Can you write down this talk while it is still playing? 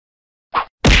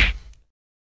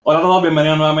Hola a todos,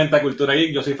 bienvenidos nuevamente a Cultura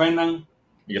Geek. Yo soy Fernán.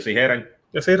 Y yo soy Geran.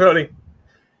 Yo soy Rory.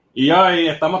 Y hoy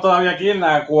estamos todavía aquí en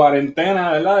la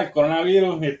cuarentena, ¿verdad? Del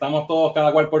coronavirus y estamos todos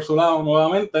cada cual por su lado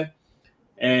nuevamente.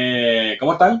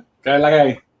 ¿Cómo están? ¿Qué es la que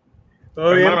hay?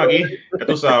 Todo bien. Hermano, aquí, ya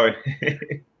tú sabes.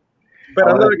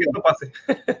 Esperando que esto pase.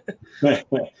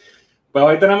 Pues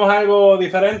hoy tenemos algo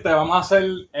diferente. Vamos a hacer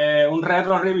un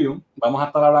retro review. Vamos a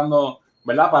estar hablando,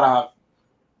 ¿verdad?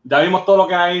 Ya vimos todo lo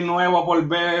que hay nuevo por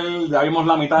ver, ya vimos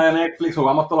la mitad de Netflix,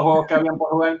 jugamos todos los juegos que habían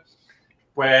por jugar.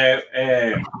 Pues,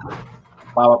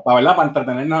 para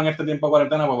entretenernos en este tiempo de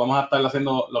cuarentena, pues vamos a estar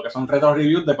haciendo lo que son retro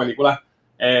reviews de películas,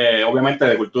 obviamente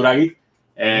de cultura geek,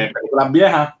 películas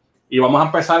viejas. Y vamos a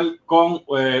empezar con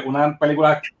una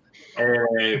película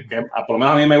que por lo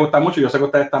menos a mí me gusta mucho, yo sé que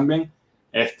ustedes también,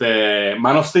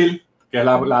 Man of Steel, que es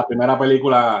la primera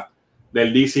película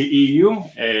del DCEU.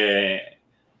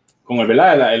 Con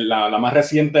 ¿verdad? La más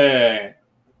reciente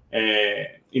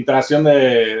interacción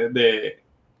de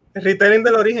El retelling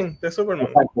del origen de Superman.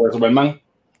 Exacto, de Superman.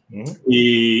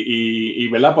 Y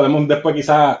 ¿verdad? Podemos después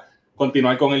quizás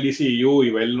continuar con el DCU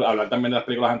y hablar también de las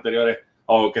películas anteriores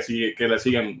o que le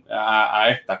siguen a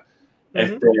esta.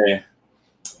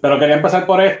 Pero quería empezar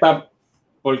por esta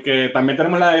porque también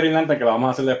tenemos la de Green Lantern que la vamos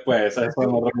a hacer después. Esa es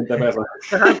otros 20 pesos.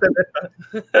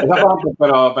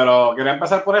 pero quería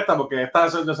empezar por esta porque esta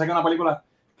yo sé que es una película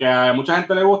que a mucha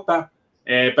gente le gusta,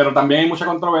 pero también hay mucha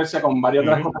controversia con varias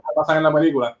otras cosas que pasan en la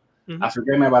película. Así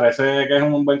que me parece que es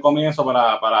un buen comienzo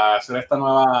para hacer este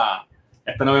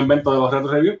nuevo invento de los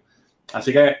retro reviews.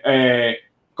 Así que,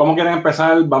 ¿cómo quieren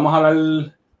empezar? ¿Vamos a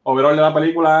hablar overall de la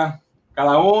película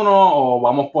cada uno o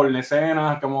vamos por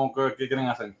escenas? ¿Qué quieren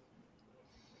hacer?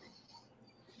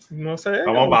 No sé.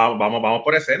 Vamos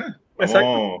por escena.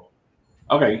 Exacto.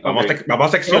 Vamos a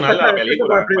seccionar la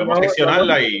película. Vamos a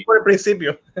seccionarla y... Por el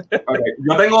principio.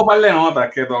 Yo tengo un par de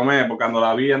notas que tomé, porque cuando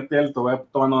la vi antes estuve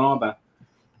tomando notas.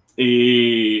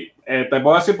 Y te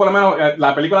puedo decir por lo menos,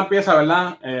 la película empieza,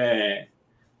 ¿verdad?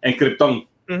 En Krypton,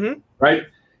 right?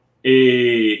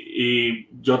 Y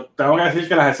yo tengo que decir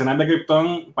que las escenas de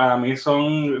Krypton para mí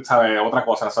son, ¿sabes? Otra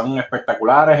cosa, son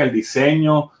espectaculares, el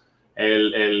diseño,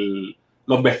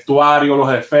 los vestuarios,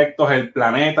 los efectos, el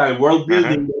planeta, el world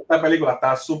building de esta película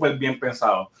está súper bien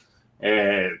pensado.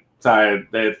 ¿Sabes?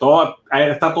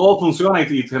 Todo funciona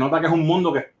y se nota que es un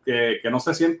mundo que no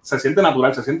se siente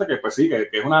natural, se siente que pues sí, que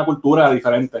es una cultura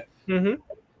diferente.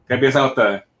 ¿Qué piensan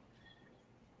ustedes?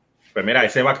 Pues mira,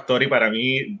 ese backstory para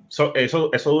mí,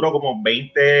 eso duró como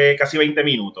casi 20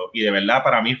 minutos. Y de verdad,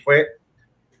 para mí fue,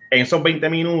 en esos 20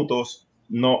 minutos,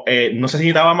 no se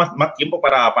necesitaba más tiempo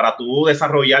para tú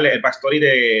desarrollar el backstory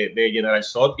de General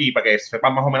Zod y para que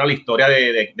sepas más o menos la historia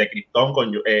de Krypton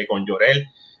con Jor-El.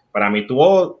 Para mí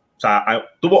tuvo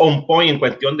on point en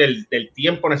cuestión del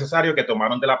tiempo necesario que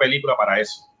tomaron de la película para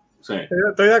eso. Sí.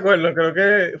 Estoy de acuerdo, creo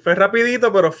que fue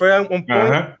rapidito, pero fue un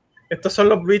point. Estos son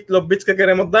los bits que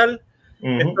queremos dar.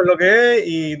 Esto es lo que es,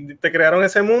 y te crearon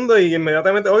ese mundo y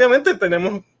inmediatamente, obviamente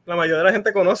la mayoría de la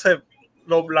gente conoce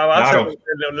la base, claro,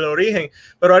 el origen,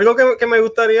 pero algo que me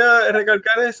gustaría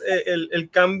recalcar es el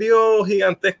cambio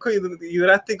gigantesco y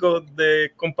drástico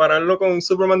de compararlo con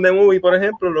Superman The Movie, por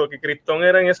ejemplo, lo que Krypton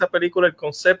era en esa película, el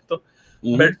concepto,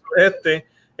 versus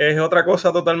es otra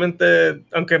cosa totalmente,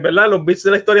 aunque es verdad, los bits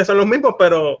de la historia son los mismos,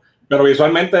 pero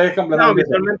visualmente es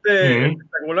completamente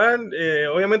espectacular.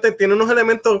 Obviamente tiene unos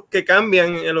elementos que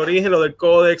cambian el origen, lo del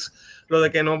códex, lo de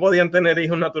que no podían tener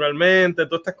hijos naturalmente,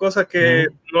 todas estas cosas que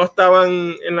no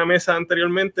estaban en la mesa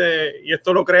anteriormente, y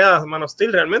esto lo crea Man of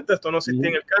Steel realmente, esto no existía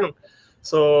en el canon.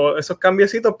 Esos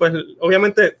cambiecitos, pues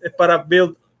obviamente es para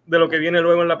build de lo que viene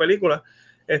luego en la película.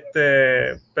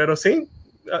 Pero sí,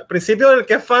 al principio el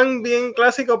que es fan bien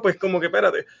clásico, pues como que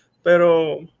espérate,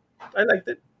 pero I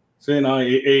liked it. Sí, no,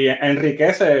 y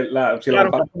enriquece, si lo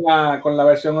comparas con la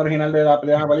versión original de la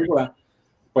película,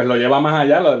 pues lo lleva más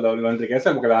allá, lo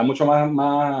enriquece porque le da mucho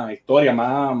más historia,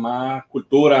 más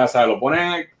cultura, o sea, lo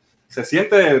pone, se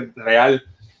siente real.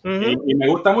 Y me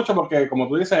gusta mucho porque, como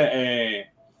tú dices,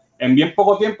 en bien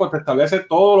poco tiempo te establece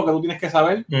todo lo que tú tienes que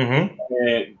saber.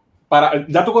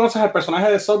 Ya tú conoces al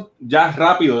personaje de Zod ya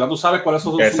rápido, ya tú sabes cuáles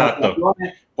son sus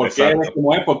motivaciones, por qué es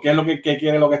como es, por qué es lo que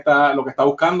quiere, lo que está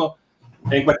buscando.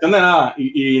 En cuestión de nada,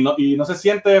 y no se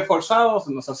siente forzado,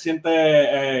 no se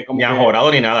siente como ni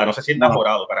ajorado ni nada, no se siente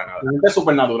ajorado para nada. Se siente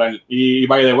súper natural. Y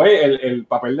by the way, el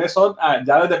papel de Zod,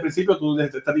 ya desde el principio,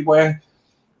 este tipo es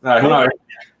una vez.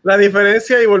 La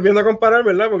diferencia, y volviendo a comparar,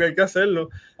 ¿verdad? Porque hay que hacerlo.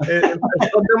 El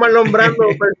Zod de Marlon Brando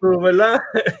versus, ¿verdad?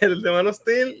 El de Man of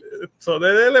Steel, Zod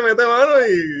le mete mano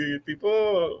y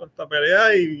tipo hasta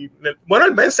pelea y bueno,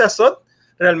 él vence a Zod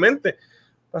realmente.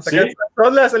 Pasa que el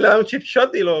Zod le da un chip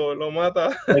shot y lo mata.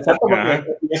 Exacto, porque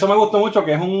eso me gustó mucho,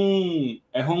 que es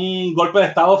un golpe de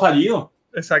estado fallido.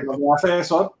 Exacto. Lo que hace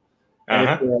Zod,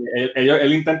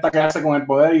 él intenta quedarse con el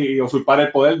poder y usurpar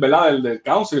el poder, ¿verdad? Del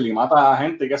Council y mata a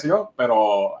gente y qué sé yo,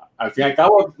 pero al fin y al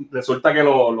cabo resulta que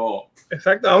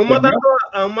Exacto, aún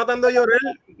matando a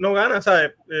Jor-El no gana,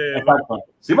 ¿sabes? Exacto.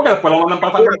 Sí, porque después lo mandan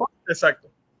para el Phantom. Exacto.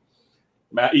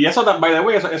 Y eso, by the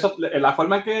way, eso, la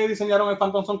forma en que diseñaron el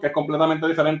Phantom Zone, que es completamente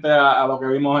diferente a lo que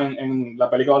vimos en la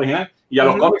película original, y a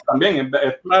los cómics también,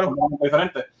 es completamente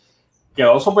diferente.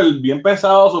 Quedó súper bien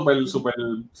pensado, súper,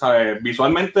 ¿sabes?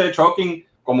 Visualmente shocking,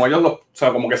 como ellos, o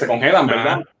sea, como que se congelan,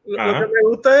 ¿verdad? Lo que me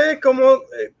gusta es como,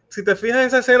 si te fijas en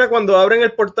esa escena, cuando abren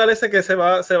el portal ese que se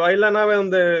va a ir la nave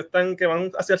donde están, que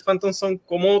van hacia el Phantom Zone,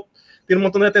 como tiene un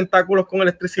montón de tentáculos con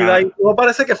electricidad y todo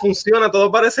parece que funciona,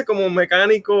 todo parece como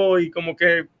mecánico y como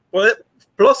que puede,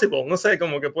 plausible, no sé,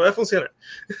 como que puede funcionar.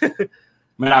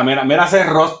 Mira ese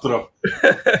rostro.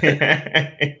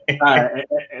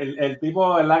 El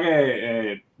tipo, ¿verdad?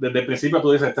 Que desde el principio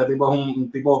tú dices, este tipo es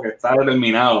un tipo que está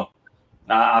determinado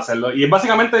a hacerlo. Y es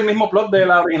básicamente el mismo plot de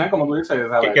la original, como tú dices.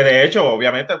 ¿Sabes? Que de hecho,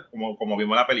 obviamente, como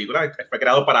vimos en la película, fue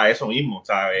creado para eso mismo,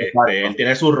 ¿sabes? Él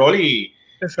tiene su rol y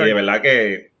de verdad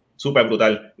que súper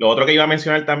brutal. Lo otro que iba a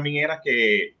mencionar también era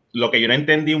que lo que yo no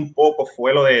entendí un poco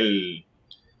fue lo del...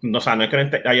 No, o sea, no es que no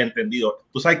haya entendido.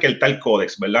 Tú sabes que está el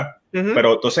códex, ¿verdad?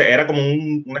 Pero entonces era como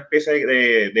una especie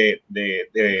de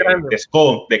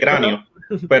skull, de cráneo,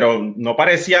 pero no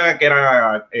parecía que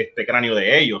era cráneo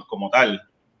de ellos como tal.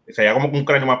 Sería como un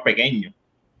cráneo más pequeño.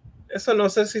 Eso no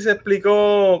sé si se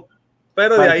explicó,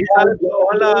 pero de ahí sale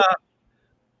toda la...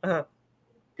 Ajá.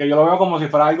 Que yo lo veo como si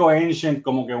fuera algo ancient,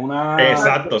 como que una...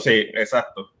 Exacto, sí,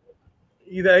 exacto.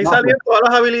 Y de ahí salían todas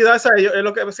las habilidades. Ellos, es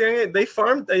lo que decían, they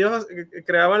farmed, ellos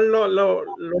creaban los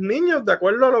niños de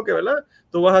acuerdo a lo que, ¿verdad?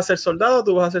 Tú vas a ser soldado,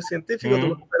 tú vas a ser científico, tú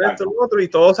vas a hacer esto, lo otro, y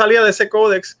todo salía de ese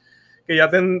códex que ya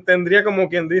tendría como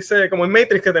quien dice, como en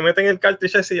Matrix, que te meten el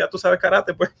cartridge y ya tú sabes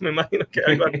karate, pues me imagino que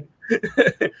algo así.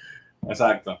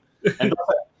 Exacto.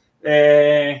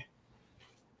 Entonces,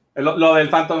 lo del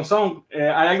Phantom Zone,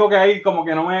 hay algo que ahí como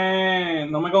que no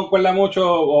me concuerda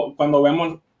mucho cuando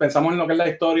pensamos en lo que es la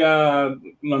historia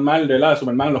normal de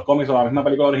Superman, los cómics o la misma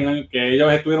película original, que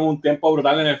ellos estuvieron un tiempo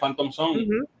brutal en el Phantom Zone.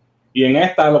 Y en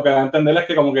esta lo que da a entender es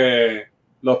que como que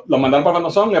los mandaron para el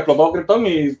Phantom Zone, explotó Krypton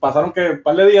y pasaron que un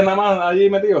par de días nada más allí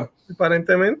metidos.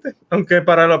 Aparentemente, aunque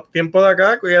para los tiempos de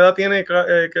acá, ¿qué edad tiene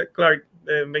Clark?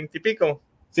 20 y pico.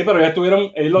 Sí, pero ya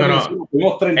estuvieron,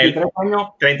 tuvimos 33 años.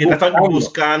 33 años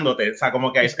buscándote, o sea,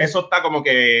 como que eso está como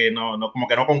que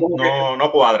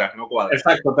no cuadra.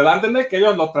 Exacto, te da a entender que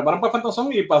ellos los preparan para el Phantom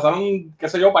Zone y pasaron, qué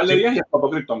sé yo, un par de días y explotó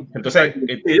Krypton. Entonces,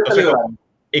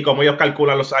 y como ellos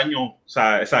calculan los años, o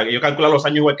sea, ellos calculan los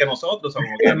años igual que nosotros, o sea,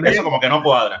 como que eso como que no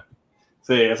cuadra.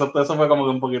 Sí, eso fue como que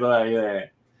un poquito de ahí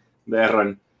de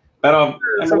error. Pero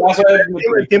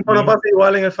el tiempo no pasa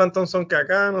igual en el Phantom Zone que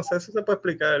acá, no sé si se puede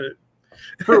explicar.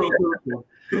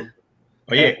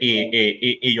 Oye,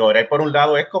 y Jor-El por un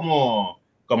lado es como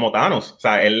Thanos, o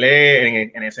sea, él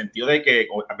en el sentido de que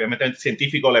obviamente el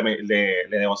científico le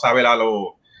dejó saber a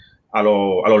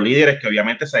los líderes que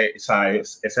obviamente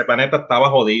ese planeta estaba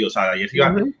jodido, o sea,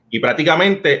 y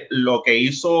prácticamente lo que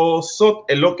hizo Zod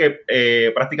es lo que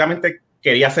prácticamente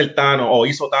quería hacer Thanos o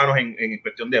hizo Thanos en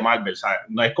cuestión de Marvel, o sea,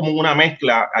 no es como una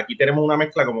mezcla, aquí tenemos una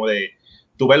mezcla como de,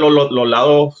 tú ves los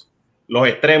lados, los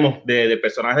extremos del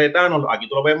personaje de Thanos, aquí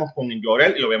tú lo vemos con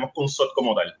Jor-El y lo vemos con Zod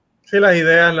como tal. Sí, las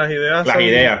ideas son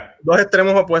dos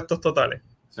extremos opuestos totales.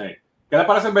 Sí. ¿Qué les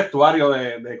parece el vestuario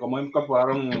de cómo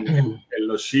incorporaron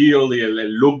los shields y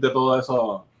el look de todo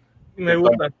eso? Me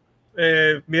gusta.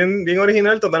 Bien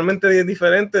original, totalmente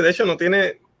diferente. De hecho, no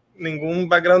tiene ningún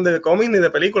background de cómics ni de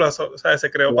películas. O sea, se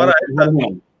creó para esta.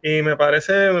 Y me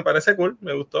parece cool,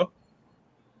 me gustó.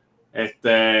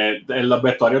 Los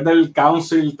vestuarios del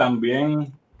Council también,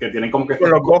 que tienen como que...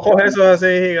 Con los ojos esos así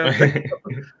gigantes.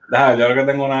 Yo creo que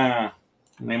tengo una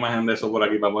imagen de eso por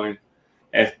aquí para poner.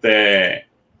 De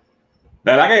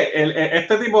verdad que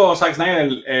este tipo, Zack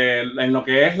Snyder, en lo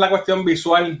que es la cuestión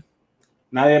visual,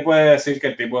 nadie puede decir que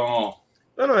el tipo...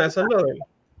 No, eso es lo de él.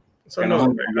 Eso es lo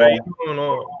de él. Ahí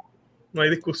no hay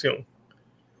discusión.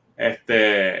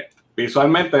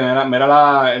 Visualmente,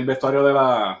 mira el vestuario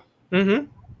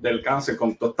del Cáncer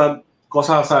con todas estas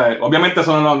cosas, ¿sabes? Obviamente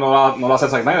eso no lo hace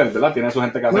Zack Snyder, ¿verdad? Tiene su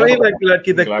gente que hace. No, y la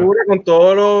arquitectura, claro, con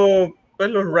todos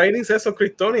los writings esos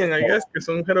Kryptonian, I guess, que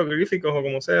son jeroglíficos o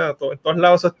como sea, en todos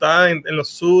lados está, en los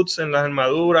suits, en las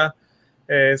armaduras,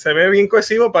 se ve bien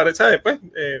cohesivo, ¿sabes? Pues,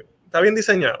 está bien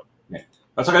diseñado.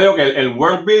 Por eso que digo que el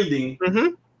world building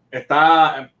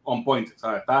está on point,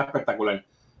 ¿sabes? Está espectacular.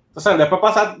 Entonces, después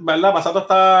pasa, ¿verdad? Pasa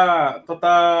toda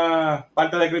esta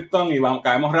parte de Krypton y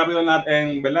caemos rápido ¿verdad?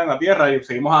 En la Tierra y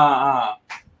seguimos a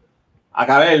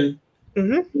Kal-El.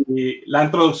 Y la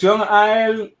introducción a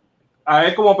él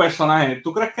como personaje,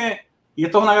 ¿tú crees que, y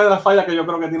esto es una de las fallas que yo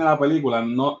creo que tiene la película,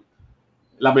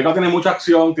 la película tiene mucha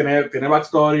acción, tiene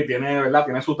backstory, ¿verdad?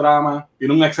 Tiene su trama,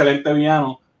 tiene un excelente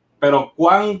villano, pero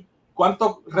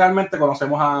 ¿cuánto realmente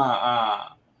conocemos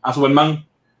a Superman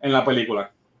en la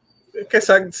película? Es que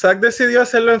Zack decidió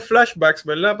hacerlo en flashbacks,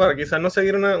 ¿verdad? Para quizás no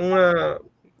seguir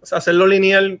hacerlo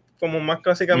lineal como más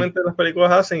clásicamente las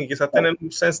películas hacen y quizás tener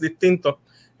un sense distinto.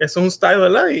 Es un style,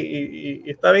 ¿verdad? Y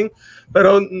está bien.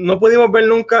 Pero no pudimos ver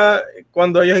nunca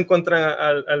cuando ellos encuentran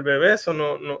al bebé. Eso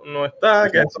no está.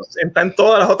 Que está en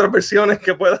todas las otras versiones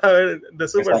que pueda haber de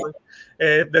Superman.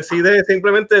 Decide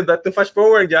simplemente darte un flash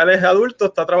forward. Ya él es adulto,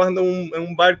 está trabajando en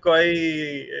un barco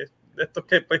ahí, de estos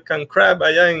que pescan crab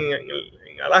allá en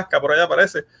Alaska, por allá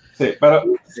parece. Sí, pero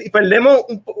si perdemos,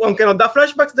 aunque nos da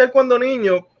flashbacks de él cuando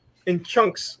niño, en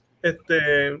chunks,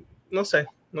 no sé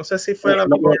si fue la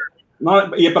mejor.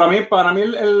 No, y para mí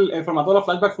el formato de los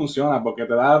flashbacks funciona porque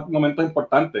te da momentos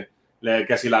importantes.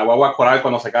 Que si la guagua coral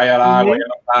cuando se cae al agua,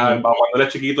 cuando él es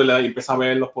chiquito y le empieza a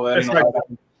ver los poderes.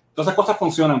 Entonces cosas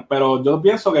funcionan, pero yo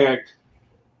pienso que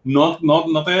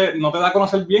no te da a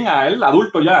conocer bien a él,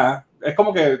 adulto ya. Es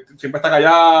como que siempre está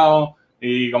callado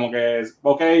y como que,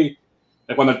 ok,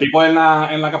 cuando el tipo en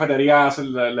la cafetería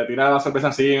le tira la cerveza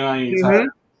encima y ¿sabes?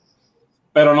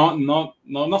 Pero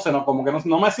no sé, como que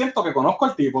no me siento que conozco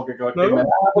al tipo, que me da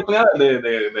la oportunidad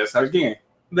de saber quién es.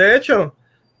 De hecho,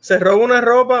 se roba una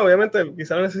ropa, obviamente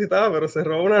quizá lo necesitaba, pero se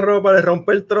roba una ropa, le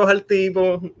rompe el trozo al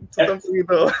tipo. Está un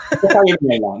poquito...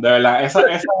 de verdad,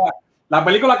 la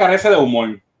película carece de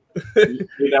humor.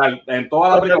 Literal, en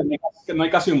toda la película no hay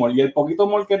casi humor, y el poquito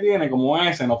humor que tiene, como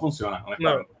ese, no funciona.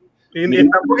 Y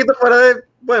está un poquito fuera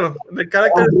del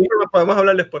carácter del libro, podemos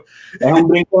hablar después. Es un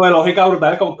brinco de lógica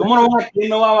brutal. ¿Cómo no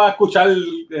va a escuchar,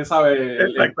 ¿sabes?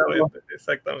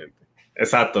 Exactamente.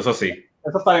 Exacto, eso sí.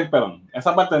 Eso está bien, pelón.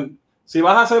 Esa parte, si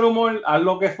vas a hacer humor, haz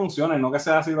lo que funcione, no que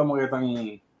sea así como que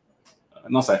tan...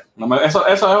 No sé. Eso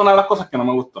es una de las cosas que no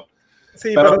me gustó.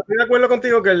 Sí, pero estoy de acuerdo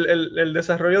contigo que el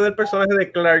desarrollo del personaje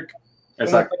de Clark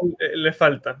le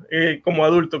falta. Como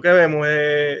adulto, ¿qué vemos?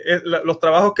 Los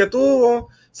trabajos que tuvo,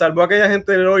 salvó a aquella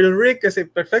gente del Oil Rig, que sí,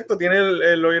 perfecto,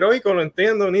 tiene lo heroico, lo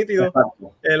entiendo, nítido.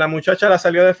 La muchacha la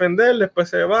salió a defender, después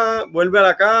se va, vuelve a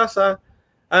la casa.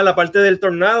 La parte del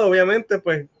tornado, obviamente,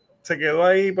 pues se quedó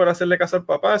ahí por hacerle caso al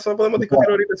papá. Eso podemos discutir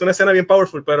ahorita, es una escena bien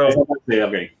powerful, pero...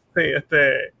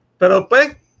 pero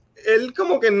pues, él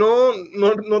como que no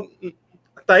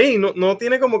hasta ahí, no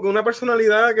tiene como que una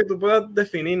personalidad que tú puedas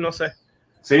definir, no sé.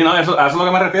 Sí, no, a eso es lo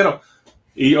que me refiero.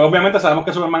 Y obviamente sabemos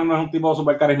que Superman no es un tipo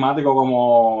súper carismático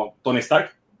como Tony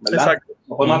Stark, ¿verdad? Exacto.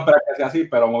 No podemos esperar que sea así,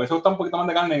 pero me hubiese gustado un poquito más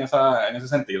de carne en ese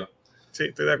sentido. Sí,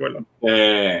 estoy de acuerdo.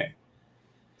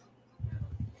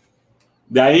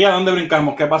 De ahí a dónde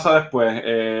brincamos, ¿qué pasa después?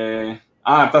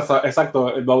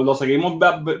 Exacto, lo seguimos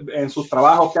en sus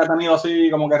trabajos que ha tenido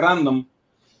así como que random.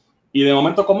 Y de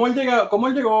momento, ¿cómo él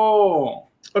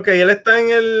llegó? Ok, él está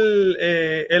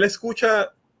él escucha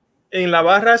en la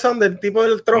barra esa donde el tipo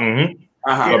del truck.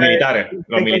 Ajá, los militares.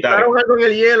 Encontraron algo en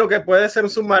el hielo que puede ser un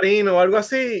submarino o algo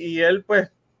así, y él pues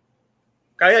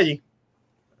cae allí,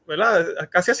 ¿verdad?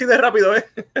 Casi así de rápido, ¿eh?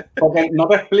 Porque no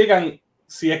te explican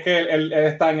si es que él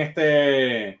está en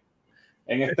este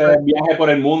viaje por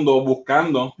el mundo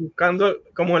buscando,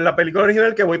 como en la película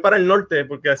original, que voy para el norte,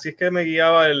 porque así es que me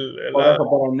guiaba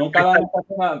pero nunca da esta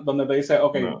escena donde te dice,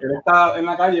 ok, él está en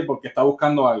la calle porque está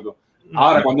buscando algo.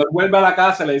 Ahora, cuando él vuelve a la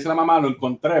casa, le dice a la mamá, lo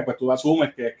encontré, pues tú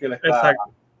asumes que es que él está...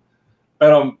 Exacto.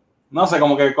 Pero, no sé,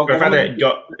 como que... Fíjate,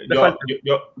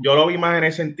 yo lo vi más en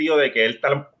el sentido de que él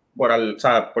está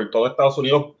por todo Estados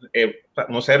Unidos,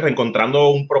 no sé,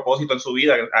 reencontrando un propósito en su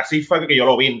vida. Así fue que yo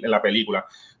lo vi en la película.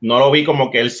 No lo vi como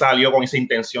que él salió con esa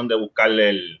intención de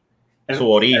buscarle su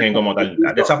origen como tal.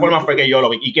 De esa forma fue que yo lo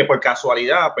vi. Y que por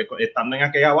casualidad, pues, estando en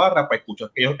aquella barra, pues escuchó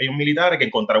aquellos militares que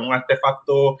encontraron un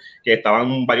artefacto que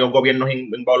estaban varios gobiernos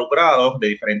involucrados de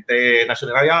diferentes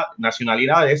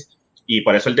nacionalidades, y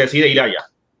por eso él decide ir allá.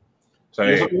 O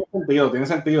sea, eso tiene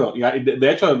sentido. Y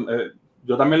de hecho,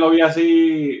 yo también lo vi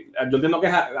así. Yo entiendo que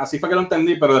así fue que lo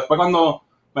entendí, pero después cuando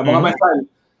me pongo a pensar,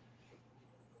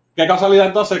 qué casualidad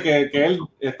entonces que él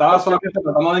estaba solamente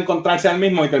tratando de encontrarse al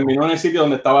mismo y terminó en el sitio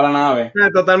donde estaba la nave.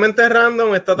 Totalmente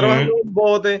random, está trabajando en un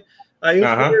bote, hay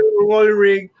un oil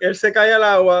rig, él se cae al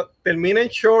agua, termina en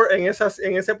shore en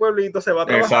ese pueblito, se va a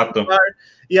trabajar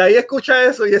y ahí escucha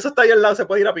eso, y eso está ahí al lado, se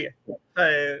puede ir a pie.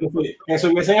 Que se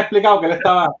hubiesen explicado que él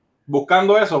estaba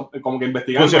buscando eso, como que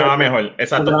investigando. Funcionaba mejor,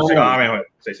 exacto, funcionaba mejor.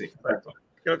 Sí, correcto.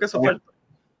 Creo que eso falta.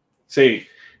 Sí.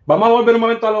 Vamos a volver un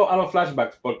momento a los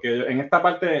flashbacks, porque en esta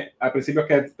parte, al principio es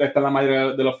que está la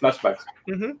mayoría de los flashbacks.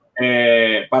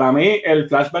 Para mí, el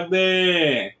flashback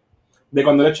de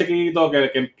cuando eres chiquito,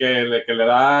 que le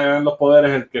dan los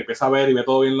poderes, el que empieza a ver y ve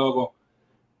todo bien loco.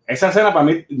 Esa escena para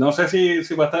mí, no sé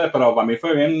si para ustedes, pero para mí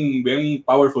fue bien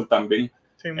powerful también.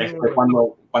 Sí,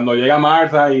 bueno. Cuando llega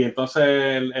Martha y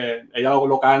entonces ella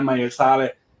lo calma y él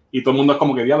sale y todo el mundo es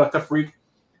como que diablo, este freak.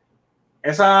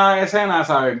 Esa escena,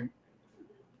 ¿sabes?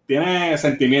 Tiene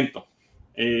sentimiento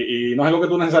y no es algo que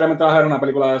tú necesariamente vas a ver en una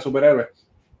película de superhéroes.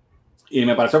 Y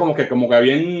me pareció como que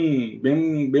bien,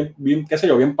 qué sé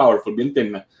yo, bien powerful, bien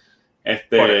tierna.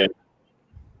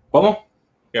 ¿Cómo?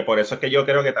 Que por eso es que yo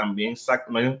creo que también Zack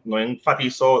no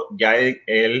enfatizó ya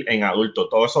él en adulto.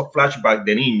 Todos esos flashbacks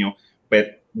de niño,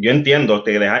 pues yo entiendo,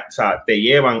 te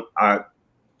llevan a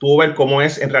tú ver cómo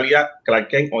es en realidad Clark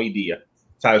Kent hoy día.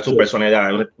 ¿Sabes? Su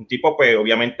personalidad. Un tipo, pues,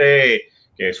 obviamente,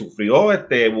 que sufrió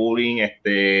bullying,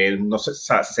 no sé,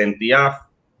 se sentía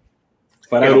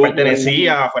fuera que no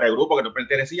pertenecía, fuera del grupo, que no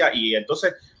pertenecía. Y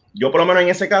entonces, yo por lo menos en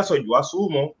ese caso, yo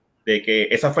asumo de que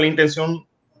esa fue la intención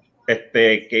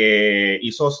que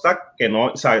hizo Zack, que no,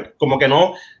 o sea, como que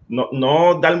no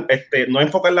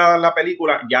enfocar la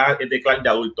película ya de Clark de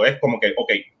adulto, es como que,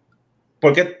 ok,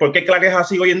 ¿por qué Clark es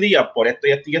así hoy en día? Por esto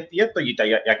y esto y esto y esto, y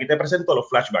aquí te presento los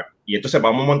flashbacks. Y entonces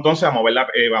vamos entonces a mover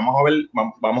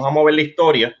vamos a mover la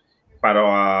historia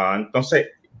para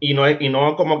entonces, y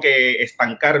no como que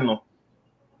estancarnos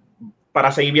para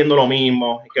seguir viendo lo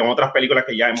mismo que en otras películas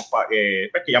que ya que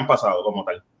ya han pasado como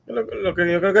tal. Lo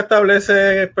que yo creo que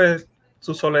establece pues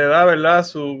su soledad, ¿verdad?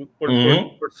 Por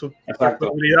sus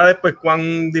habilidades, pues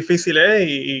cuán difícil es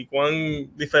y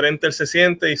cuán diferente él se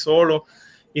siente y solo.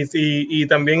 Y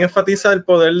también enfatiza el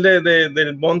poder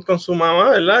del bond con su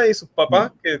mamá, ¿verdad? Y sus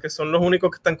papás, que son los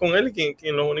únicos que están con él y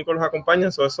quien los únicos los acompañan.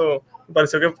 Eso me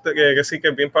pareció que sí, que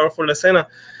es bien powerful la escena.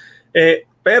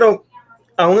 Pero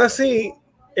aún así,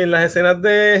 en las escenas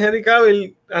de Henry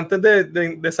Cavill, antes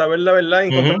de saber la verdad,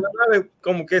 encontrar la nave,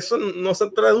 como que eso no se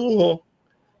tradujo.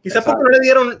 Quizás porque no le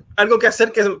dieron algo que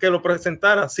hacer que lo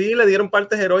presentara. Sí le dieron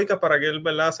partes heroicas para que él,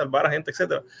 ¿verdad?, salvara gente,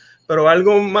 etcétera. Pero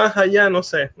algo más allá, no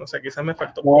sé, quizás me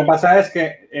faltó. Lo que pasa es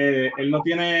que él no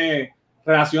tiene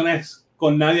relaciones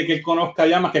con nadie que él conozca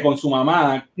ya más que con su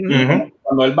mamá.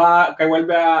 Cuando él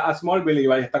vuelve a Smallville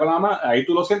y está con la mamá, ahí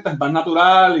tú lo sientes más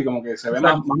natural y como que se ve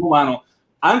más humano.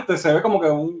 Antes se ve como que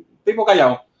un tipo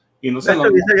callado. Y no sé,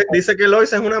 dice que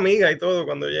Lois es una amiga y todo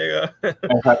cuando llega.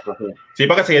 Exacto, sí. Sí,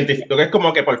 porque se identificó, que es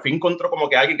como que por fin encontró como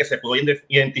que alguien que se pudo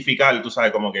identificar, tú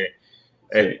sabes, como que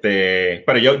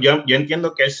pero yo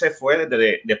entiendo que él se fue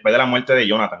después de la muerte de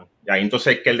Jonathan. Y ahí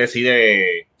entonces que él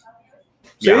decide.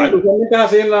 Sí, usualmente es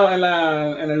así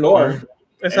en el lore.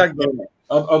 Exacto.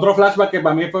 Otro flashback que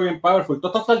para mí fue bien powerful.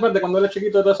 Todos estos flashbacks de cuando él es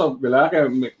chiquito y todo eso, ¿verdad?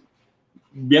 Que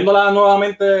viéndola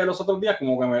nuevamente los otros días,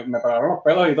 como que me pararon los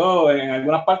pelos y todo en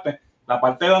algunas partes. La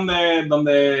parte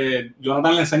donde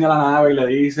Jonathan le enseña la nave y le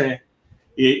dice,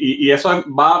 y eso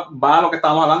va a lo que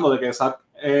estábamos hablando, de que Zack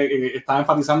está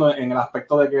enfatizando en el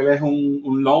aspecto de que él es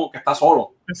un lone, que está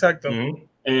solo. Exacto.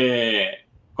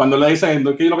 Cuando le dice,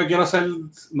 lo que quiero hacer,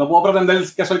 no puedo pretender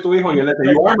que soy tu hijo, y él le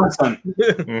dice, you are my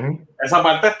son. Esa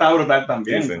parte está brutal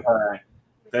también. Sí.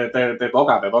 Te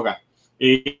toca.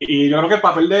 Y yo creo que el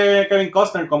papel de Kevin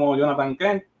Costner como Jonathan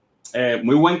Kent,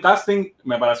 muy buen casting,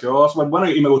 me pareció súper bueno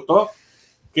y me gustó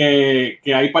que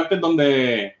hay partes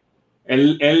donde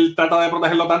él trata de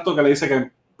protegerlo tanto que le dice que,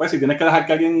 pues, si tienes que dejar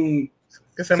que alguien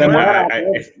se muera.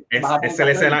 Esa es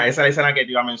la escena que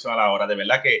te iba a mencionar ahora. De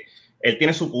verdad que él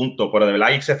tiene su punto, pero de verdad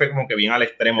ahí se fue como que bien al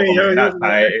extremo. Sí, esa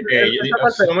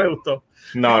parte no me gustó.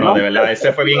 No, de verdad,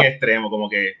 ese fue bien extremo, como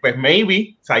que, pues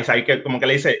maybe, que como que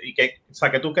le dice, y que, o sea,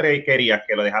 que tú querías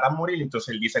que lo dejaran morir,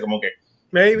 entonces él dice como que,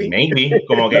 maybe,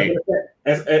 como que.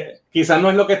 Quizás no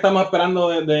es lo que estamos esperando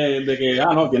de que,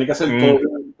 no, tiene que ser todo,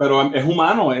 pero es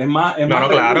humano, es más. No,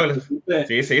 claro,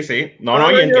 sí.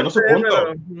 No, y entiendo su punto.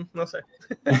 Pero, no sé.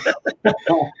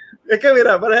 Es que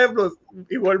mira, por ejemplo,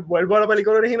 y vuelvo a la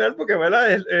película original porque, ¿verdad?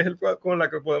 Es el con la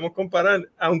que podemos comparar.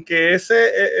 Aunque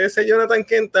ese Jonathan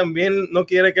Kent también no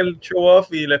quiere que él show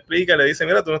off y le explica, le dice,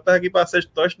 mira, tú no estás aquí para hacer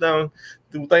touchdown,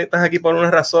 tú estás aquí por una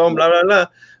razón, bla, bla,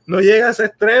 bla. No llega a ese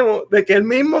extremo de que él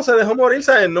mismo se dejó morir,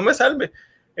 ¿sabes? No me salve.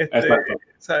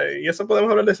 ¿Sabes? Y eso podemos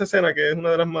hablar de esa escena, que es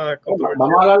una de las más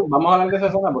controversiales. Vamos a hablar de esa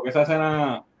escena, porque esa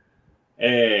escena,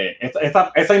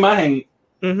 esa imagen,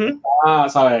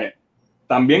 ¿sabes?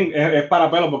 También es para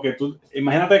pelo, porque tú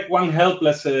imagínate cuán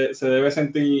helpless se debe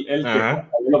sentir él,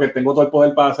 que tengo todo el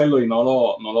poder para hacerlo y no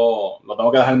lo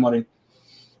tengo que dejar morir.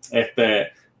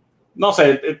 No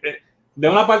sé, de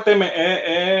una parte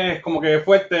es como que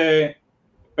fuerte,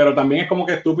 pero también es como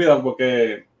que estúpida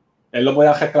porque él lo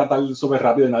podía rescatar súper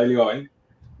rápido y nadie lo iba a ver.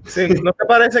 Sí, ¿no te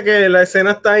parece que la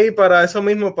escena está ahí para eso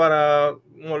mismo, para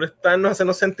molestarnos,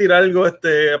 hacernos sentir algo a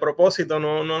propósito?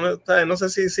 No sé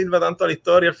si sirva tanto a la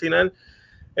historia al final,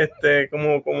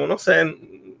 como no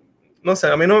sé,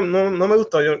 a mí no me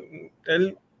gustó.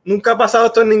 Él nunca ha pasado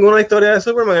esto en ninguna historia de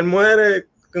Superman, él muere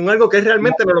con algo que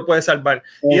realmente no lo puede salvar.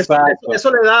 Y eso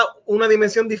le da una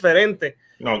dimensión diferente.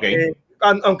 Okay.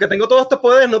 Aunque tengo todos estos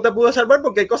poderes, no te pude salvar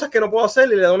porque hay cosas que no puedo hacer,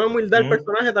 y le da una humildad al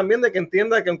personaje también de que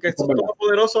entienda que aunque es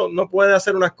todopoderoso, no puede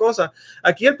hacer unas cosas.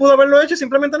 Aquí él pudo haberlo hecho y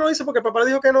simplemente no lo hizo porque el papá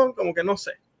dijo que no, como que no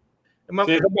sé. Es más,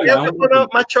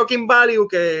 más shocking value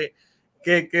que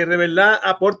de verdad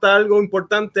aporta algo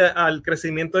importante al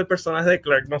crecimiento del personaje de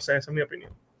Clark. No sé, esa es mi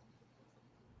opinión.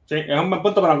 Sí, es un buen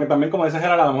punto, pero aunque también, como dice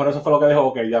Gerard, a lo mejor eso fue lo que dijo,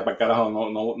 ok, ya, para carajo,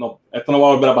 no, esto no va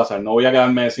a volver a pasar, no voy a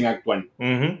quedarme sin actuar.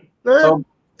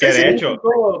 Que de hecho,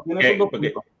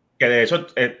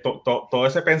 todo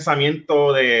ese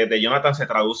pensamiento de Jonathan se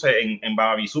traduce en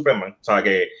Batman v Superman. O sea,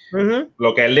 que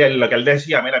lo que él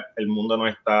decía, mira, el mundo no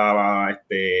estaba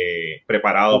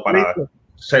preparado para...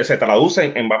 Se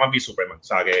traduce en Batman v Superman. O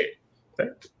sea, que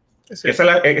eso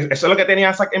es lo que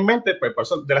tenía Zack en mente, pues por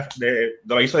eso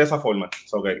lo hizo de esa forma.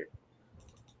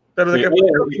 Pero de que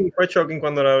fue shocking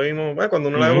cuando la vimos, cuando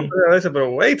uno la vemos a veces,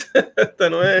 pero wait, este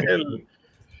no es el...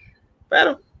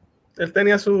 Pero él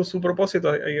tenía su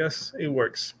propósito, I guess it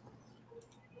works.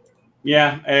 Y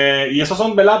esos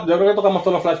son, ¿verdad? Yo creo que tocamos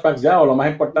todos los flashbacks ya, o lo más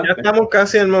importante. Ya estamos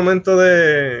casi en el momento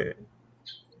de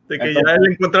que entonces, ya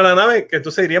él encuentra la nave, que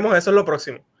entonces iríamos, eso es lo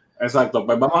próximo. Exacto,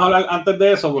 pues vamos a hablar antes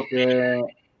de eso, porque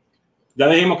ya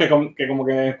dijimos que como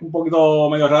que es un poquito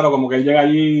medio raro, como que él llega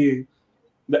allí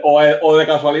o de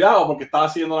casualidad o porque estaba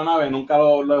siguiendo la nave, nunca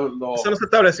eso no se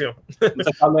estableció. No se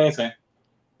establece.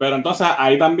 Pero entonces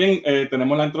ahí también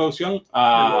tenemos la introducción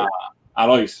a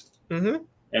Lois.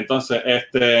 Entonces,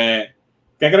 ¿qué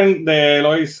creen de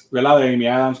Lois, ¿verdad? De Amy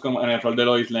Adams en el rol de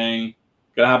Lois Lane?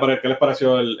 ¿Qué les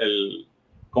pareció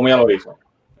cómo ella lo hizo?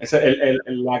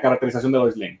 La caracterización de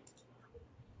Lois Lane.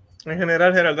 En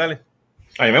general, Gerald, dale.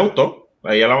 A mí me gustó.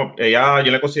 Ella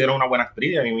yo le considero una buena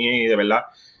actriz, a mí de verdad.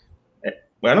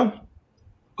 Bueno,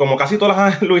 como casi todas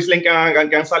las Lois Lane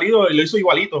que han salido, lo hizo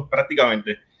igualito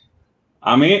prácticamente.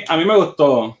 A mí me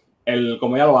gustó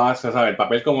cómo ella lo hace, ¿sabes? El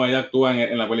papel como ella actúa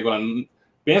en la película.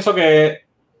 Pienso que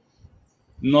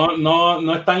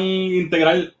no es tan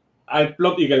integral al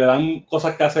plot y que le dan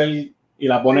cosas que hacer y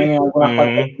la ponen en algunas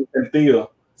partes sin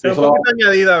sentido. Es un poquito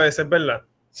añadida a veces, ¿verdad?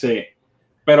 Sí.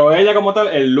 Pero ella como tal,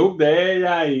 el look de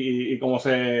ella y cómo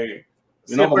se...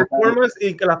 Sí, performance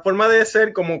y que la forma de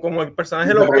ser como el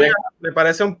personaje lo crea, me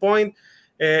parece un point.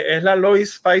 Es la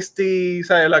Lois feisty,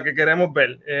 ¿sabes? La que queremos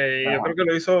ver. Yo creo que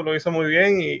lo hizo muy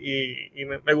bien y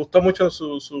me gustó mucho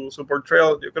su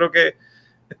portrayal. Yo creo que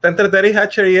está entre Terry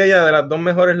Hatcher y ella de las dos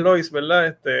mejores Lois,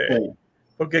 ¿verdad? Sí.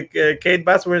 Porque Kate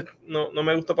Bosworth no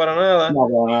me gustó para nada. No,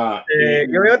 para nada.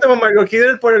 Y obviamente con Margot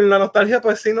Kidder por la nostalgia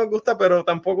pues sí nos gusta, pero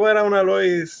tampoco era una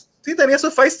Lois. Sí, tenía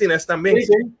su feistiness también.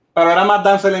 Sí, pero era más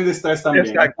Damsel in Distress también.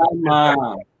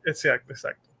 Exacto.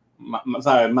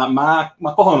 ¿Sabes? Más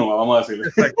cojonuda, vamos a decirle.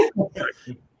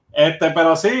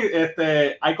 Pero sí,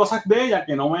 hay cosas de ella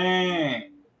que no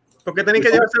me... Porque tenéis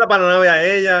que llevársela para la nave a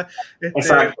ella.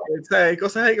 Exacto. Hay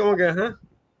cosas ahí como que,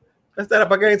 Esta era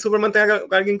para que Superman tenga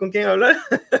alguien con quien hablar.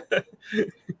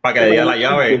 Para que le diera la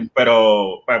llave,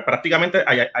 pero prácticamente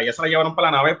allá se la llevaron para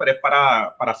la nave, pero es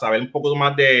para saber un poco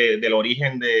más del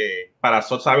origen para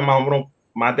saber más o menos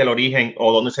más del origen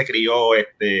o dónde se crió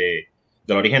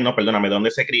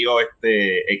dónde se crió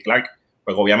Clark.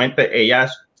 Pues obviamente ella,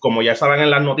 como ya saben en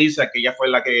las noticias que ella fue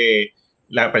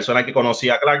la persona que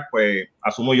conocía a Clark, pues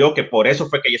asumo yo que por eso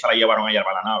fue que ella se la llevaron allá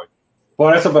para la nave.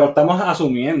 Por eso, pero estamos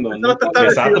asumiendo.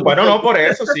 Exacto, bueno, no, por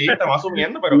eso sí, estamos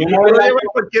asumiendo, pero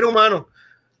cualquier humano.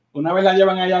 Una vez la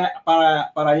llevan allá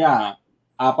para allá,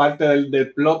 aparte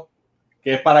del plot,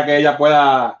 que es para que ella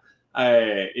pueda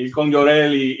ir con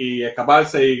Jor-El y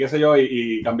escaparse y qué sé yo,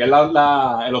 y cambiar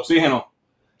el oxígeno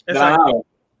de la nave.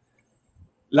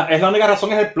 Es la única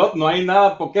razón, es el plot, no hay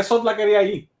nada. ¿Por qué Zod la quería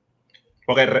ahí?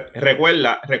 Porque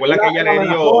recuerda que ella le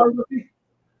dio...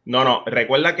 No,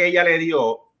 recuerda que ella le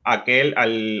dio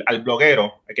al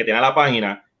bloguero, el que tiene la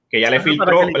página, que ya le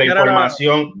filtró la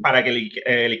información para que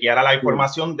liquidara la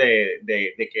información de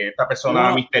que esta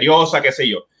persona misteriosa, qué sé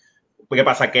yo. Porque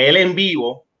pasa que él en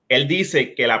vivo, él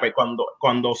dice que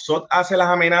cuando Zod hace las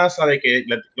amenazas de que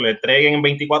lo entreguen en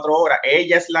 24 horas,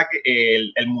 ella es la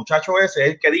que, el muchacho ese es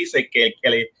el que dice que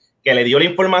que le dio la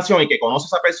información y que conoce a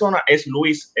esa persona es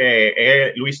Luis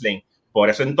Lane. Por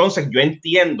eso entonces yo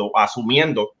entiendo,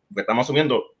 que estamos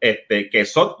asumiendo, que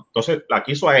Zod entonces la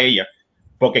quiso a ella,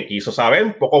 porque quiso saber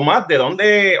un poco más de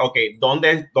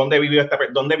dónde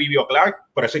vivió Clark.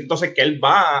 Por eso entonces que él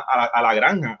va a la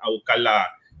granja a buscar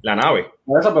la nave.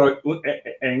 Por eso, pero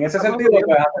en ese sentido, pues,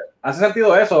 hace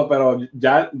sentido eso, pero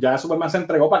ya Superman se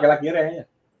entregó para que la quiere ella.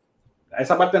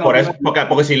 Esa parte no. Porque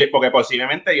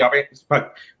posiblemente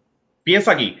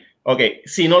piensa aquí,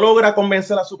 si no logra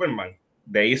convencer a Superman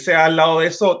de irse al lado de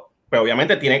Zod, pues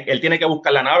obviamente él tiene que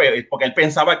buscar la nave, porque él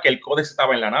pensaba que el Codex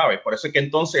estaba en la nave. Por eso es que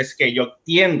entonces que yo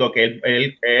entiendo que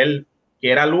él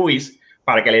quiera a Luis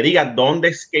para que le diga dónde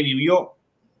es que vivió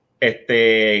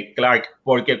Clark,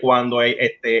 porque cuando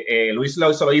Luis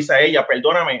se lo dice a ella,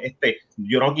 perdóname,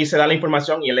 yo no quise dar la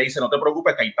información, y él le dice, no te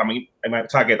preocupes, que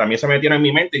también se metieron en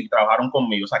mi mente y trabajaron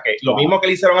conmigo. O sea, que lo mismo que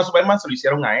le hicieron a Superman, se lo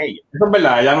hicieron a ella. Eso es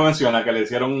verdad, ella no menciona que le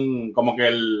hicieron como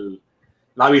que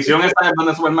la visión esa es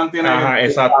donde Superman tiene. Ajá,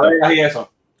 exacto. Y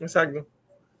eso. Exacto.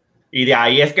 Y de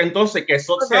ahí es que entonces que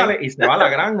Zod sale y se va a la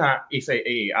granja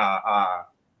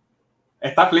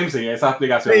Está flimsy esa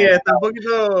explicación. Sí, está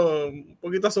un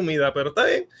poquito asumida, pero está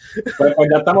bien. Pues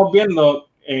ya estamos viendo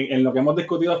en lo que hemos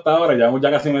discutido hasta ahora, llevamos ya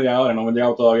casi media hora, no hemos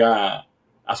llegado todavía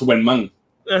a Superman.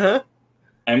 Ajá.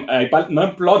 No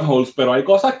en plot holes, pero hay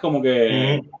cosas como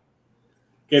que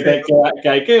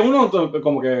hay que uno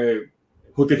como que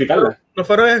justificarlas. No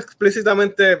fueron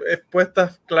explícitamente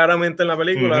expuestas claramente en la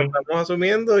película, estamos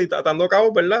asumiendo y atando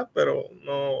cabos, ¿verdad? Pero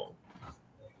no...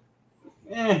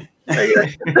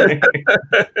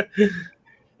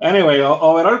 Anyway,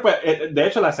 overall, pues, de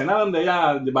hecho, la escena donde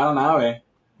ella va a la nave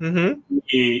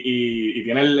y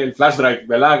tiene el flash drive,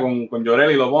 ¿verdad? Con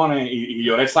Jor-El y lo pone y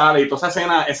Jor-El sale y toda esa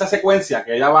escena, esa secuencia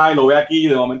que ella va y lo ve aquí y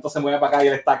de momento se mueve para acá y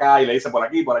él está acá y le dice por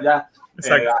aquí, por allá,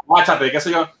 agáchate, qué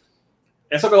sé yo.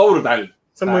 Eso quedó brutal.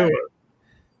 Eso es muy bueno.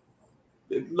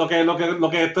 Lo que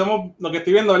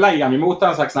estoy viendo, ¿verdad? Y a mí me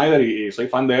gusta Zack Snyder y soy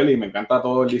fan de él y me encanta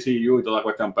todo el DCU y toda la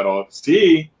cuestión, pero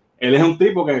sí, él es un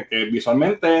tipo que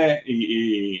visualmente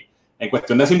y en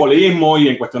cuestión de simbolismo y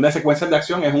en cuestión de secuencias de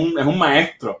acción es un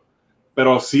maestro,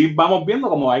 pero sí vamos viendo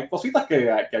como hay cositas que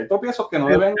hay tropiezos que no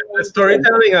deben...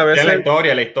 Storytelling a veces... La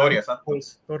historia, exacto.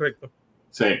 Correcto.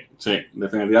 Sí,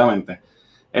 definitivamente.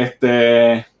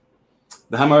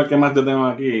 Déjame ver qué más yo tengo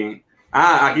aquí.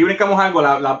 Aquí brincamos algo,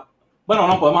 bueno,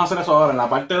 no, podemos hacer eso ahora. En la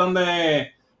parte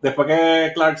donde, después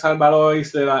que Clark salva a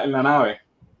Lois en la nave,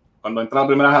 cuando entra la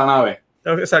primera vez a la nave.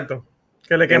 Exacto.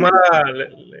 Que le quema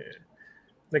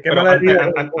le quema la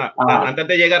herida. Antes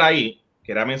de llegar ahí,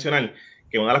 quería mencionar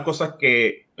que una de las cosas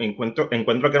que encuentro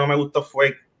que no me gustó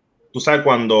fue, tú sabes,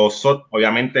 cuando Zod,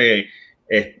 obviamente,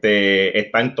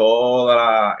 está en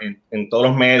todos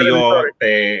los medios,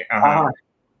 que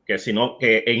sino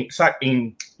que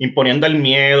imponiendo el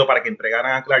miedo para que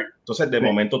entregaran a Clark. Entonces, de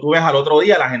momento tú ves al otro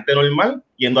día a la gente normal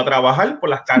yendo a trabajar por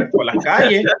las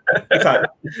calles. O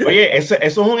sea, oye, eso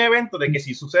es un evento de que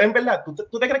si sucede en verdad, ¿tú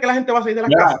te crees que la gente va a salir de la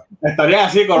casa? Estaría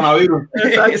así, coronavirus.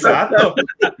 Exacto.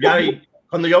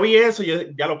 Cuando yo vi eso,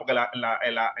 porque las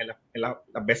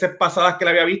veces pasadas que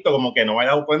la había visto, como que no me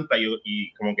había dado cuenta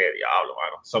y como que, diablo,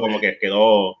 mano. Eso como que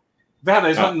quedó...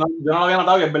 Fíjate, eso yo no lo había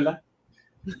notado y es verdad.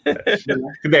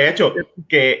 De hecho,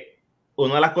 que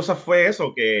una de las cosas fue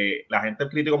eso, que la gente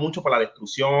criticó mucho por la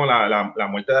destrucción, la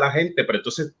muerte de la gente, pero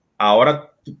entonces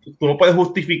ahora tú no puedes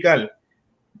justificar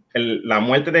la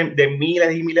muerte de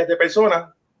miles y miles de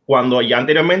personas cuando ya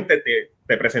anteriormente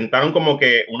te presentaron como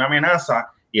que una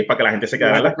amenaza y es para que la gente se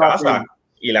quedara en las casas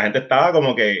y la gente estaba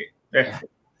como que...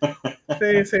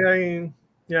 Sí, ahí...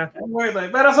 Yeah.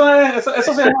 Pero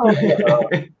eso se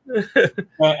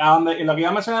lo que iba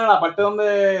a mencionar era la parte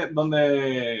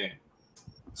donde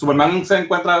Superman se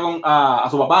encuentra a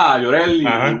su papá, a Jor-El, y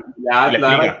la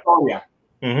historia.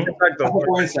 Exacto. Esa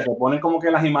secuencia que ponen como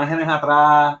que las imágenes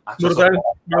atrás.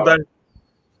 Brutal.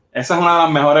 Esa es una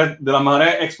de las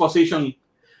mejores exposition.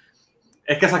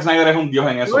 Es que Zack Snyder es un dios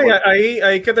en eso. No,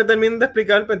 ahí que te terminen de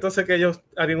explicar, pues, entonces que ellos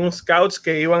harían unos scouts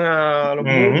que iban a los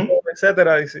mundos,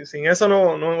 etcétera, y sin eso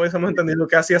no hubiésemos entendido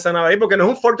qué hacía esa nave ahí, porque no es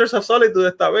un Fortress of Solitude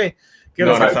esta vez. Que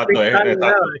no, exacto, es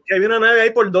que había una nave ahí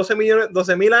por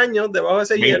 12.000 años debajo de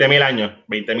ese hielo. 20.000 años.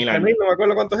 20.000 años. No me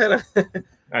acuerdo cuántos eran.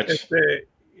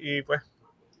 Y pues.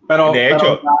 Pero, de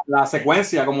hecho, la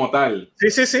secuencia como tal.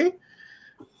 Sí.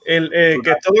 Que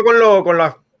es todo con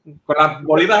las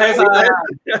bolitas esas,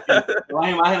 las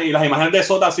imágenes, y las imágenes de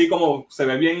Zod así como se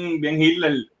ve bien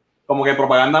Hitler, como que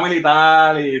propaganda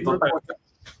militar y todo.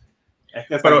 Es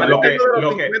que pero algo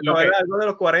de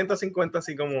los 40, 50,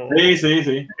 así como...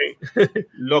 Sí.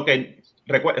 Lo que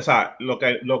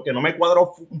no me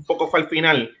cuadró un poco fue al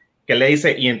final, que le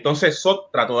dice, y entonces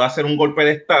Zod trató de hacer un golpe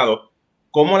de estado,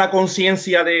 como la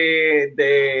conciencia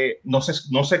no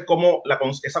sé cómo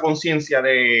esa conciencia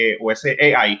o ese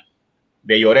AI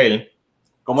de Jor-El,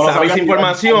 ¿cómo sabe esa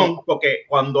información? Porque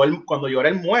cuando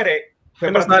Jor-El muere,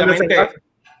 fue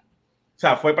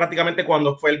prácticamente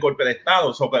cuando fue el golpe de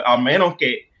estado, a menos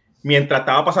que mientras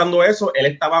estaba pasando eso, él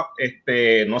estaba,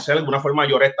 no sé, de alguna forma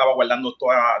Jor-El estaba guardando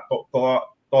todas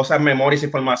esas memorias e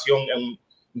información en un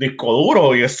disco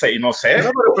duro y no sé.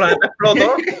 Pero el planeta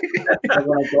explotó.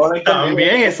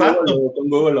 También, exacto. Con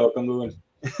Google.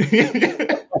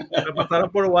 Me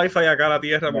pasaron por Wi-Fi acá a la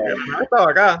Tierra porque la nave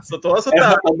estaba acá. Todo eso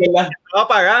estaba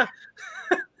apagado.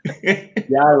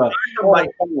 Ya,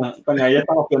 coño, ahí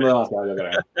estamos viendo demasiado, yo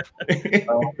creo.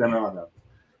 Estamos viendo demasiado.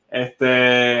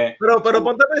 Pero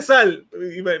ponte a pensar,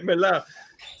 ¿verdad?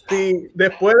 Si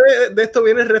después de esto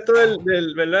viene el resto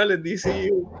del ¿verdad? El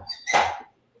DCU,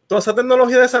 toda esa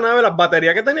tecnología de esa nave, las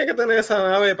baterías que tenía que tener esa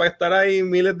nave para estar ahí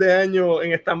miles de años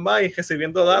en stand-by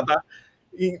recibiendo data,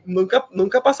 y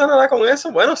nunca pasa nada con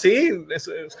eso. Bueno, sí,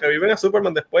 reviven a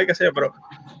Superman después, qué sé yo, pero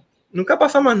nunca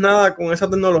pasa más nada con esa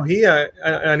tecnología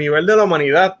a nivel de la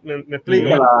humanidad, ¿me explico?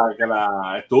 Que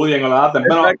la estudien o la adapten.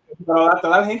 Pero te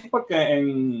da el hint porque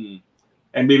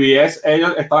en BBS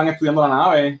ellos estaban estudiando la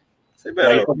nave. Sí,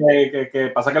 pero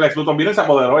que pasa que el Lex Luthor vino y se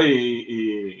apoderó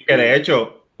y que de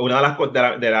hecho, una de las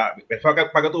cosas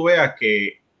para que tú veas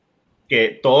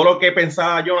que todo lo que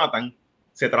pensaba Jonathan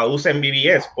se traduce en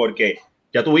BBS, porque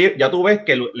ya tú ves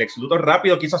que el Lex Luthor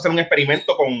rápido quiso hacer un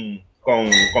experimento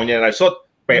con General Zod.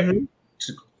 Pero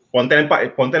ponte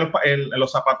en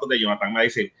los zapatos de Jonathan, me va a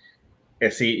decir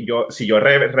que si yo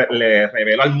le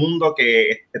revelo al mundo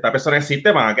que esta persona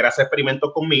existe, van a querer hacer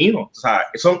experimentos con mi hijo. O sea,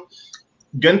 eso,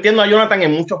 yo entiendo a Jonathan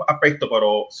en muchos aspectos,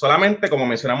 pero solamente, como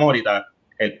mencionamos ahorita,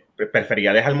 él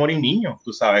prefería dejar morir niños,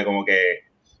 tú sabes, como que...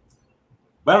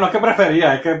 Bueno, no es que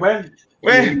prefería, es que pues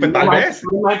tal vez. Es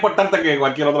más importante que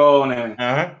cualquier otro nene.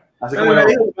 Ajá. Así como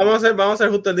vamos a ser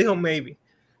justo, él dijo maybe.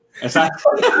 Exacto.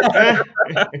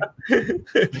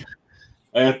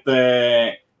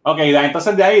 Ok,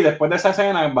 entonces de ahí, después de esa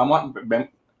escena,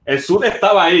 el Sud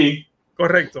estaba ahí.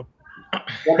 Correcto.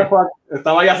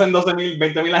 Estaba ahí hace 12,000,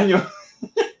 20,000 años.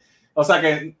 O sea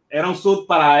que, ¿era un Sud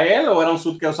para él o era un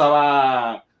Sud que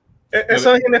usaba?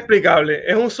 Eso es inexplicable.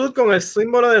 Es un Sud con el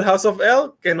símbolo del House of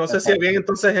L, que no sé si había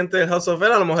entonces gente del House of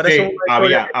L, a lo mejor sí,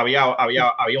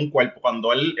 había un cuerpo.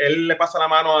 Cuando él le pasa la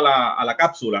mano a la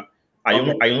cápsula, hay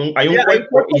un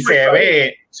cuerpo y se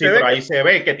ve, pero ahí se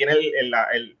ve que tiene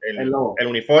el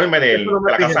uniforme de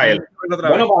la casa de él. Bueno,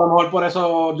 a lo mejor por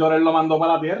eso Jor-El lo mandó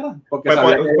para la Tierra. Porque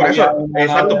por eso,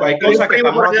 exacto, hay cosas que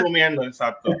estamos asumiendo,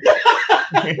 exacto.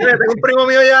 Tengo un primo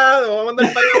mío ya, lo voy a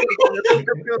mandar para allá.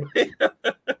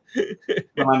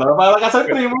 Lo mandaron para la casa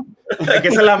del primo. Es que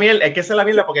esa es la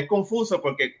mierda, porque es confuso,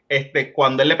 porque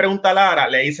cuando él le pregunta a Lara,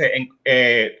 le dice,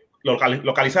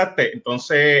 ¿localizaste?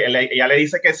 Entonces ella le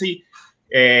dice que sí,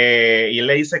 y él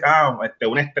le dice,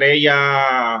 una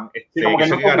estrella,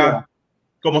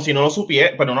 como si no lo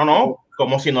supiera, pero no,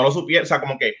 como si no lo supiera, o sea,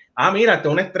 como que, mira, esta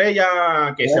es una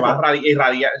estrella que se va a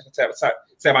irradiar,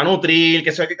 se va a nutrir,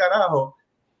 que sé qué carajo.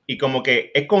 Y como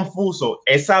que es confuso,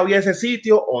 ¿él sabía ese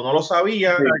sitio o no lo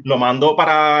sabía? Sí. Lo mandó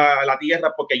para la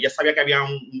Tierra porque ya sabía que había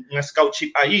un scout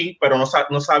ship allí, pero no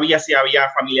sabía si había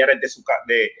familiares de sus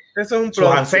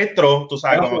ancestros, tú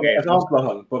sabes, como que... Eso es un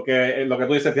plot, porque lo que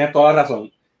tú dices, tienes toda la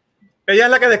razón. Ella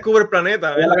es la que descubre el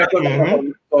planeta. Ella es la que descubre el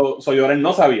planeta. Jor-El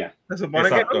no sabía. Se supone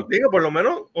Exacto. Que, digo, por lo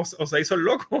menos, o se hizo el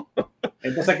loco.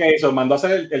 Entonces, ¿qué hizo? Mandó a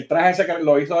hacer el traje ese que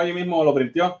lo hizo allí mismo, lo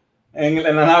printió en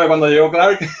la nave cuando llegó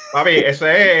Clark. Papi, eso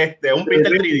es de un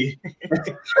printer 3D.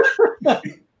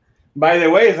 By the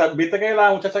way, ¿viste que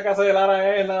la muchacha que hace de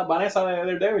Lara es la Vanessa de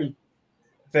Daredevil?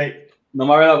 Sí. No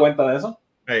me había dado cuenta de eso.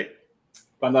 Sí.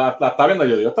 Cuando la estaba viendo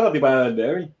yo, esta es la tipa de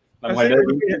Daredevil.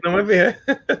 No me fijé.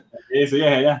 Sí, es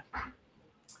ella.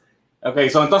 Ok,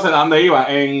 entonces, ¿a dónde iba?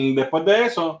 Después de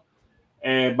eso,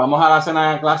 vamos a la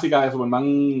escena clásica de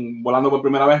Superman volando por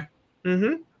primera vez.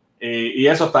 Y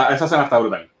esa escena está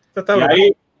brutal.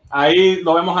 Y ahí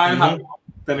lo vemos a él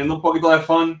teniendo un poquito de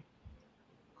fun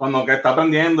cuando que está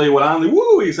aprendiendo y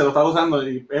volando y se lo está usando.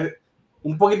 Y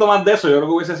un poquito más de eso, yo creo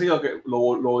que hubiese sido que lo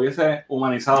hubiese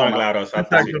humanizado. Claro,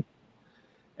 exacto.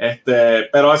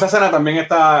 Pero esa escena también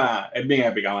es bien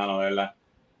épica, mano, de verdad.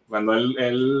 Cuando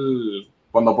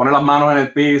cuando pone las manos en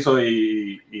el piso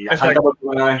y salta por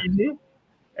primera vez.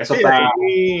 Eso está...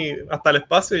 Y hasta el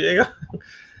espacio llega.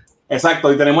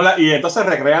 Exacto, y entonces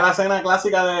recrea la escena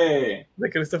clásica de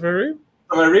Christopher Reeve.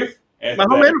 Más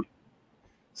o menos.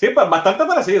 Sí, pues bastante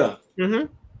parecida.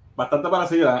 Bastante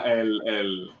parecida.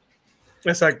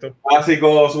 Exacto.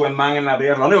 Clásico Superman en la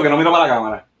Tierra. Lo único que no miro para la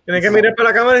cámara. Tiene que mirar para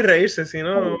la cámara y reírse, si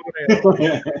no...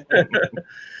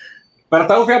 Pero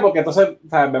está bufiado porque entonces, o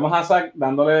sea, vemos a Zack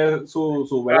dándole sus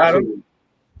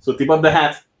tipos de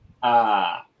hat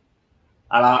a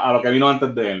lo que vino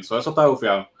antes de él. Eso está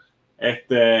bufiado.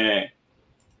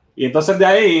 Y entonces de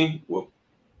ahí,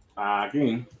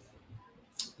 aquí,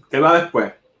 ¿qué va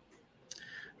después?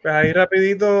 Pues ahí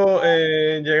rapidito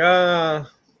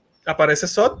aparece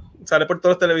Zod, sale por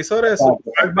todos los televisores,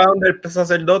 va donde el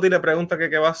sacerdote y le pregunta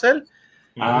qué va a hacer.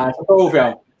 Eso está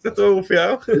bufiado. Estuvo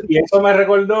bufiado. Y eso me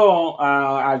recordó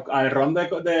al ron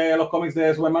de los cómics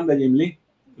de Superman de Jim Lee.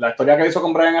 La historia que hizo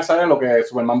con Brian Azzarello, lo que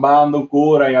Superman va dando un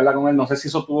cura y habla con él. No sé si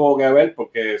eso tuvo que ver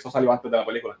porque eso salió antes de la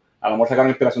película. A lo mejor sacaron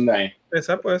inspiración de ahí.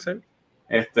 Esa puede ser.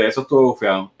 Eso estuvo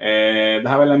bufiado.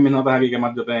 Déjame ver en mis notas aquí qué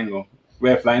más yo tengo.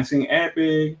 Flying Sin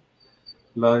Epic.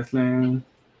 Lois Lane.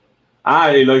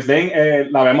 Y Lois Lane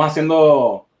la vemos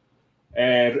haciendo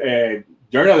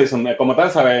journalism, como tal,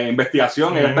 ¿sabes?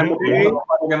 Investigación. Ella está investigando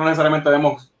que no necesariamente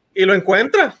vemos. Y lo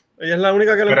encuentra. Ella es la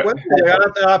única que lo encuentra. Llega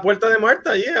a la puerta de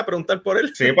Marta allí a preguntar por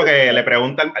él. Sí, porque le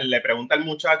pregunta al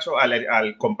muchacho,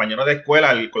 al compañero de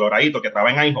escuela, al coloradito que estaba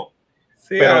en IHOP.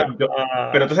 Sí,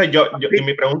 pero entonces y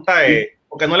mi pregunta es,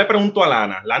 ¿por qué no le pregunto a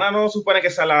Lana? Lana no supone que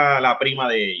sea la prima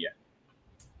de ella.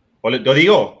 Yo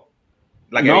digo,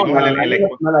 la que no, vimos no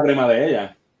es la prima de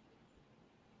ella.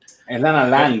 Es Lana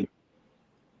Lang.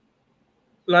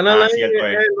 Lana Lang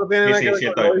no tiene nada que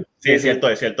ver. Sí, es cierto,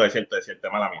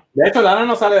 mala mía. De hecho, Lana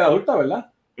no sale de adulta,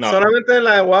 ¿verdad? No. Solamente en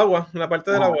la de guagua, en la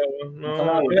parte de la guagua.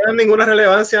 No tiene ninguna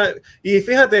relevancia. Y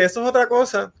fíjate, eso es otra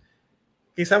cosa.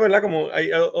 Quizás, ¿verdad? Como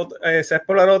se ha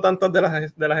explorado tantas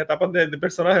de las etapas del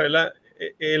personaje, ¿verdad?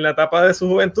 En la etapa de su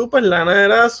juventud, pues Lana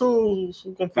era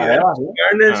su confidente,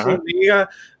 su amiga,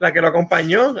 la que lo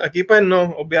acompañó. Aquí, pues no,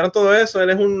 obviaron todo eso.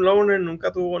 Él es un loner,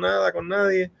 nunca tuvo nada con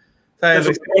nadie. O sea,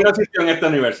 no existió en este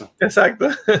universo. Exacto.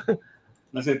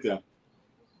 No existió.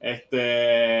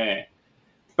 Pero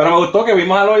me gustó que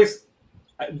vimos a Lois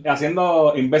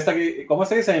haciendo ¿cómo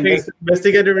se dice?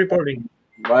 Investigative reporting.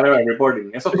 Reporting.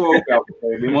 Eso estuvo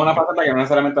vimos una faceta que no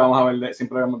necesariamente vamos a ver,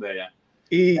 siempre vemos de ella.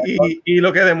 Y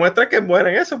lo que demuestra que es buena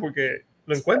en eso, porque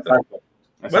lo encuentra. Exacto.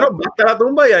 Bueno, va hasta la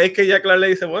tumba y ahí es que ya Clark le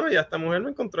dice, bueno, ya esta mujer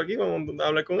me encontró aquí, vamos a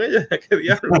hablar con ella. ¿Qué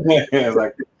diablo?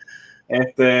 Exacto.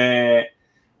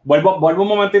 Vuelvo un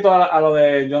momentito a lo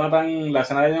de Jonathan, la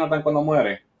escena de Jonathan cuando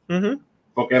muere,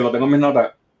 porque lo tengo en mis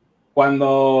notas.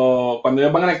 Cuando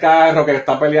ellos van en el carro, que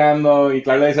está peleando y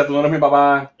Clark le dice, tú no eres mi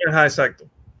papá. Ajá, exacto.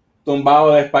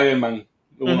 Tumbado de Spider-Man.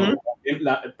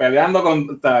 Peleando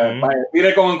con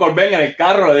Peter con Corbin en el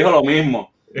carro, le dijo lo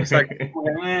mismo. Exacto.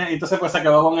 Entonces pues se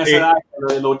quedó con ese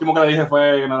lo último que le dije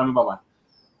fue que no era mi papá.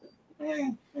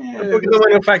 Un poquito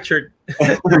manufactured.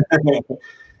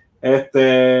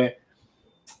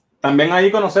 También ahí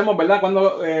conocemos, ¿verdad?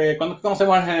 ¿Cuándo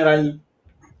conocemos al general?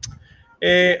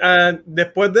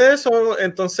 Después de eso,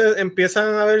 entonces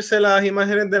empiezan a verse las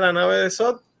imágenes de la nave de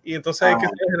Zod. Y entonces hay que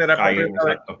generar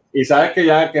y sabes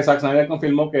que Zack Snyder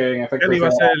confirmó que en efecto él iba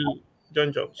a ser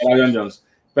John Jones. Era John Jones.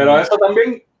 Pero eso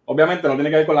también, obviamente, no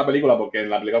tiene que ver con la película, porque en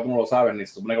la película tú no lo sabes, ni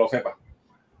se supone que lo sepas.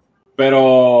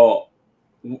 Pero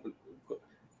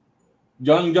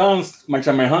John Jones,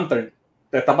 Martian Manhunter,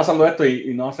 te está pasando esto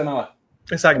y no hace nada.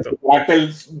 Exacto.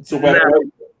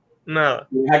 Nada.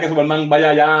 Deja que Superman vaya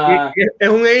allá. Es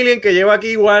un alien que lleva aquí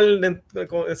igual,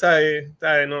 ¿sabes?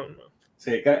 No.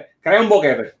 Sí, crea un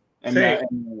boquete. O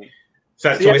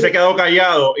sea, se hubiese quedado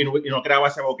callado y no creaba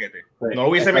ese boquete. Sí, no lo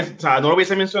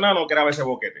hubiese mencionado, no creaba ese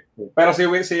boquete. Pero si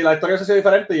la historia hubiese sido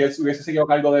diferente y él hubiese seguido a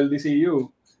cargo del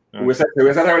DCU, se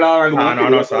hubiese revelado en algún momento.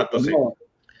 No, exacto, sí.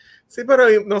 Sí, pero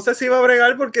no sé si va a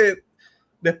bregar porque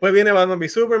después viene Batman v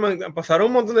Superman. Pasaron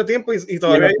un montón de tiempo y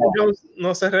todavía Jones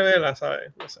no se revela,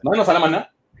 ¿sabes? No sé. No sale más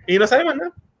nada. Y no sale más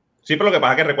nada. Sí, pero lo que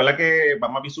pasa es que recuerda que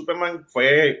Batman v Superman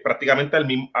fue prácticamente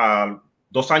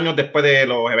 2 años después de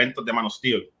los eventos de Man of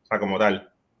Steel, o sea, como tal.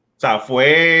 O sea,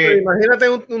 fue... Pero imagínate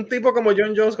un tipo como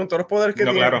John Jones con todos los poderes que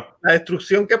tiene, claro. La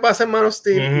destrucción que pasa en Man of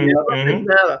Steel y no hace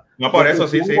nada. No, por eso,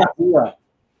 sí.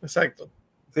 Exacto.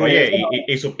 Sí, oye,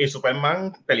 y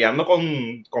Superman peleando con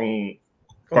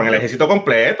el ejército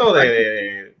completo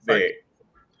de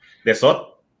Zod.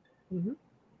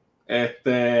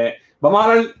 Vamos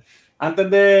a hablar, antes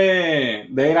de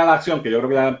ir a la acción, que yo creo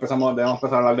que ya debemos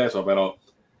empezar a hablar de eso, pero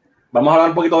vamos a hablar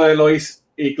un poquito de Lois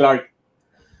y Clark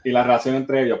y la relación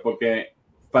entre ellos, porque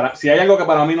si hay algo que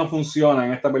para mí no funciona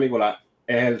en esta película,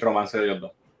 es el romance de ellos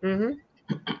dos.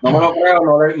 No me lo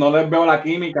creo, no les veo la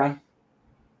química.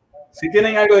 Sí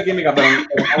tienen algo de química, pero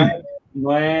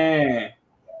no es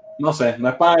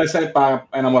para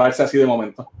enamorarse así de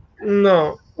momento.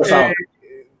 No.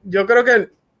 yo creo que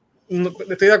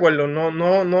estoy de acuerdo,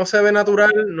 no se ve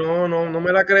natural, no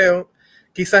me la creo.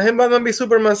 Quizás en Batman v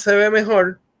Superman se ve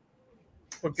mejor.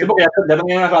 Porque ya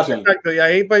tenían una relación. Exacto, y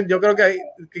ahí pues yo creo que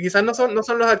quizás no son los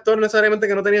actores necesariamente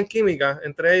que no tenían química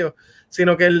entre ellos,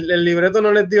 sino que el libreto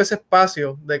no les dio ese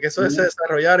espacio de que eso se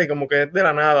desarrollara y como que es de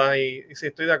la nada, y sí,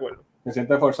 estoy de acuerdo. Se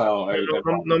siente forzado.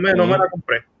 No me la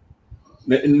compré.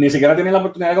 Ni siquiera tienen la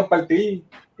oportunidad de compartir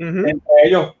entre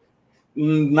ellos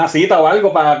una cita o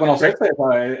algo para conocerse,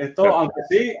 ¿sabes? Esto, aunque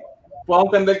sí puedo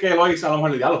entender que Lois a lo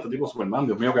mejor le diga, este tipo es Superman,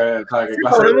 Dios mío, que ¿sabes? ¿Qué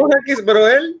clase? Pero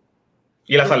él...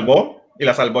 Y la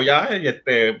salvó ya, y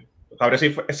sabré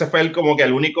si ese fue como que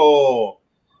el único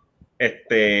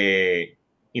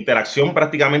interacción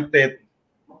prácticamente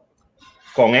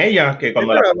con ella, que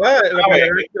cuando la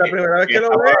primera vez que lo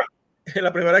ve,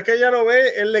 la primera vez que ella lo ve,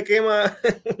 él le quema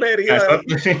una herida.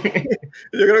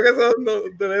 Yo creo que eso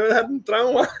te debe dejar un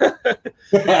trauma.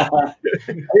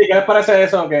 ¿Qué les parece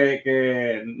eso?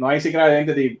 Que no hay Secret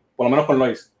Identity, por lo menos con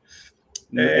Lois.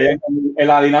 En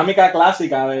la dinámica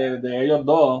clásica de ellos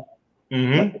dos,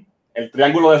 el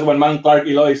triángulo de Superman, Clark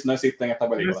y Lois no existe en esta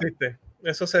película. No existe.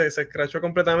 Eso se escrachó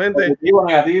completamente. Positivo,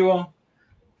 negativo.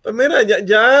 Pues mira,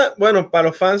 ya, bueno, para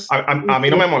los fans... A mí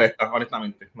no me molesta,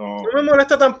 honestamente. No me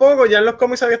molesta tampoco, ya en los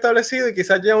cómics había establecido y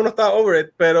quizás ya uno está over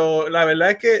it, pero la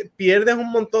verdad es que pierdes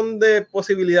un montón de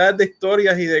posibilidades de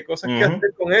historias y de cosas que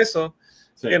hacer con eso,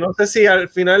 que no sé si al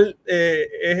final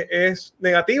es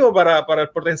negativo para el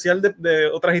potencial de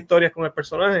otras historias con el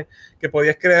personaje, que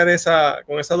podías crear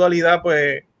con esa dualidad,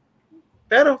 pues,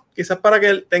 pero quizás para que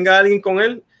él tenga a alguien con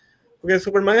él. Porque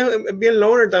Superman es bien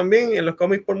loner también, en los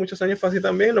cómics por muchos años fue así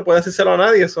también, no puede decírselo a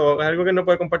nadie, eso es algo que no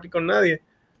puede compartir con nadie.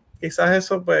 Quizás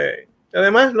eso, pues...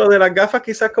 Además, lo de las gafas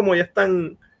quizás como ya es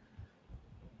tan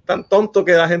tonto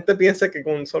que la gente piensa que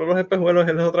con solo los espejuelos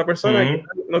él es otra persona, y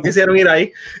no quisieron ir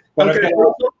ahí.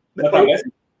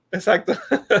 Exacto.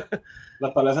 Lo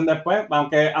establecen después,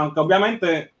 aunque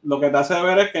obviamente lo que te hace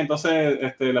ver es que entonces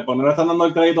le están dando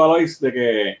el crédito a Lois de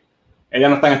que ella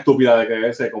no es tan estúpida de que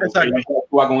ese, como que ella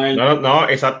actúa con él. No,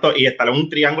 exacto. Y está en un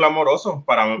triángulo amoroso,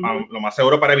 lo más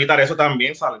seguro para evitar eso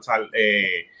también,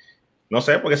 no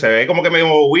sé, porque se ve como que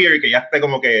medio weird, que ya esté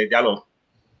como que ya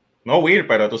no weird,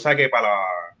 pero tú sabes que para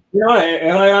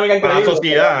es una dinámica increíble. Para la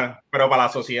sociedad, pero para la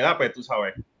sociedad, pues tú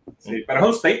sabes. Sí, pero es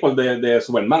un staple de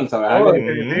Superman, ¿sabes?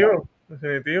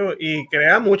 Definitivo. Y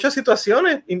crea muchas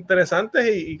situaciones interesantes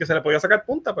y que se le podía sacar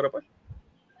punta, pero pues.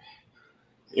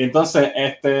 Y entonces,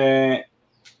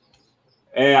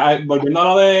 volviendo a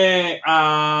lo de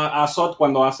a Zod,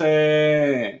 cuando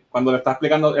le está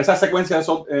explicando esa secuencia de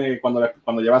Zod,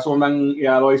 cuando lleva a Superman y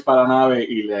a Lois para la nave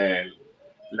y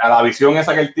la visión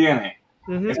esa que él tiene,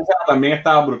 esa también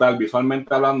está brutal,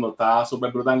 visualmente hablando, está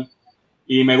súper brutal.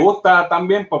 Y me gusta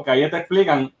también porque ahí te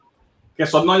explican que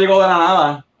Zod no llegó de la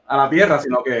nada a la Tierra,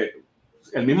 sino que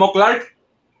el mismo Clark,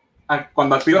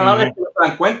 cuando activa la nave, se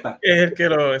dan cuenta. Es el que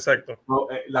exacto. No,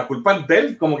 la culpa es de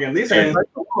él, como quien dice,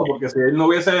 porque si él no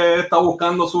hubiese estado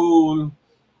buscando su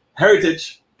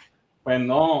heritage, pues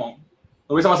no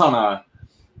hubiese pasado nada.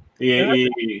 Y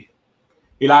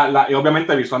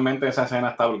obviamente visualmente esa escena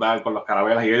está brutal con los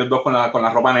carabelas y ellos dos con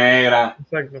la ropa negra.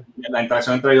 Exacto. La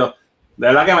interacción entre ellos. De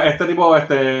verdad que este tipo,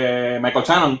 Michael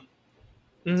Shannon,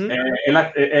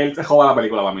 él se joda la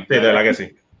película para mí. Sí, de verdad que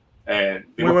sí.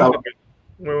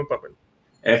 Muy buen papel.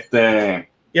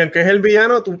 Y aunque es el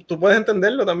villano, tú puedes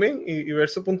entenderlo también y ver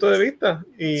su punto de vista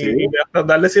y hasta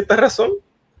darle cierta razón.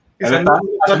 Quizás no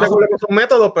de acuerdo con sus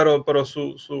métodos, pero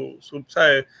su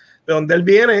 ¿sabes? De donde él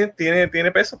viene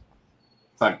tiene peso.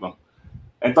 Exacto.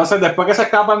 Entonces, después que se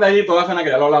escapan de allí, toda la escena que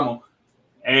ya lo hablamos,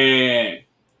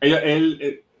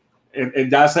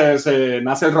 ya se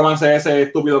nace el romance ese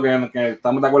estúpido que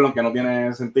estamos de acuerdo en que no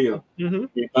tiene sentido.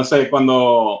 Y entonces,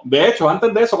 de hecho,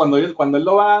 antes de eso, cuando él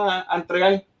lo va a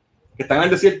entregar, que están en el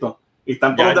desierto y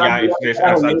están todos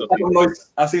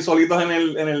así solitos en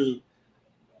el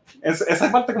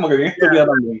esa parte como que bien estúpida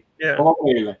también. ¿Cómo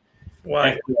creíble?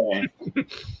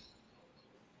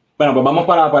 Bueno, pues vamos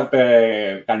para la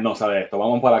parte carnosa de esto,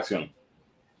 vamos para la acción.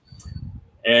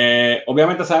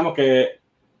 Obviamente sabemos que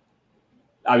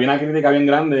había una crítica bien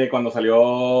grande cuando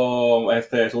salió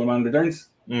Superman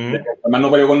Returns, de que Superman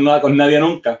no peleó con nadie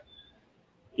nunca.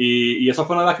 Y eso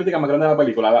fue una de las críticas más grandes de la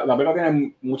película. La película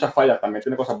tiene muchas fallas, también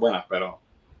tiene cosas buenas, pero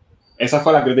esa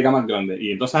fue la crítica más grande.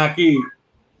 Y entonces aquí,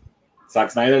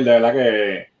 Zack Snyder, de verdad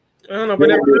que...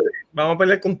 Vamos a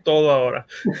pelear con todo ahora.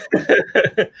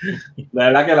 De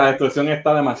verdad que la destrucción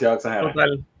está demasiado exagerada.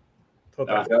 Total.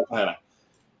 Demasiado exagerada.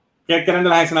 ¿Qué creen de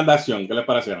las escenas de acción? ¿Qué les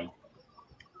parecieron?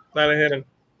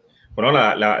 Bueno,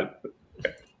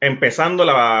 empezando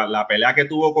la pelea que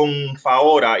tuvo con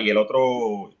Faora y el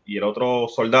otro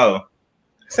soldado.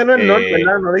 Ese no es nombre,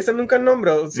 ¿verdad? No dicen nunca el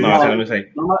nombre. Sí, no, ese no me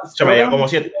dice. Me da como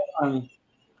 7.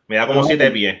 Me da como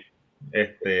 7 pies.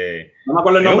 No me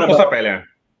acuerdo el nombre. Esa pelea.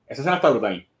 Esa escena está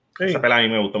brutal. Sí. Esa pelea a mí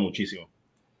me gustó muchísimo.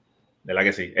 De la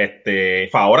que sí.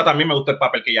 Faora también me gusta el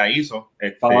papel que ella hizo.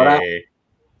 Faora.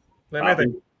 Le mete.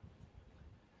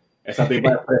 Esa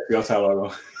tipa es preciosa,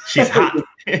 loco.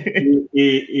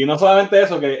 y no solamente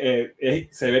eso, que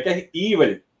se ve que es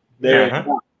evil.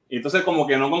 Y entonces como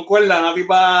que no concuerda, una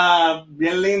tipa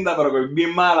bien linda, pero que es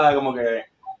bien mala, como que,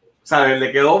 ¿sabes?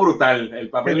 Le quedó brutal el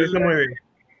papel. Lo hizo muy bien.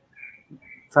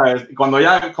 ¿Sabes? Cuando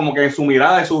ella, como que en su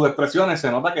mirada y sus expresiones,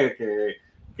 se nota que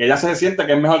ella se siente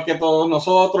que es mejor que todos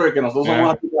nosotros y que nosotros somos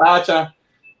una tipacha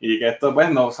y que esto,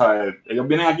 pues, no, ¿sabes? Ellos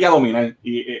vienen aquí a dominar.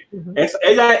 Y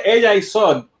ella y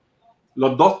Zod,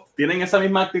 los dos tienen esa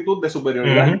misma actitud de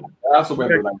superioridad.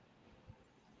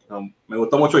 No, me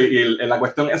gustó mucho. Y la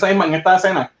cuestión, esa misma, en esta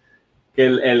escena, que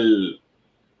el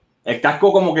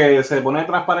casco como que se pone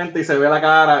transparente y se ve la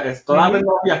cara. Toda la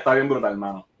tecnología está bien brutal,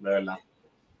 hermano, de verdad.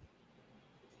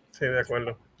 Sí, de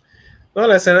acuerdo. No,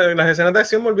 las escenas de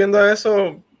acción, volviendo a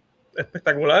eso,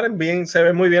 espectaculares, bien, se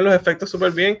ven muy bien los efectos,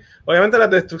 súper bien. Obviamente la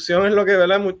destrucción es lo que,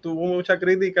 ¿verdad? Tuvo mucha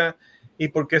crítica y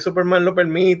por qué Superman lo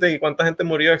permite y cuánta gente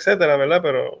murió, etcétera, ¿verdad?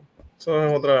 Pero eso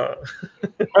es otra...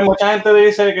 Pues mucha gente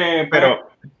dice que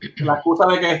la excusa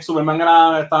de que Superman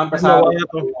estaba empezando...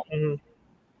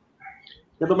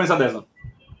 ¿Qué tú piensas de eso?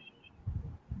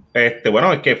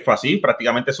 Bueno, es que fue así,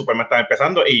 prácticamente Superman estaba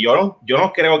empezando y yo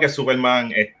no creo que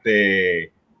Superman,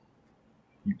 de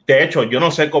hecho, yo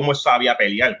no sé cómo él sabía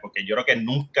pelear, porque yo creo que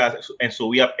nunca en su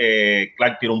vida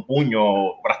Clark tiró un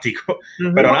puño práctico,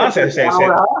 pero nada,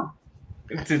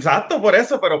 exacto, por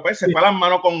eso, pero pues se fue a las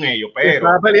manos con ellos, pero...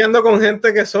 Estaba peleando con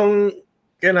gente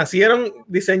que nacieron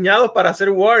diseñados para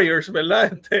ser warriors,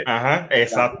 ¿verdad? Ajá,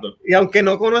 exacto. Y aunque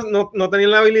no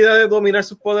tenían la habilidad de dominar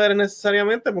sus poderes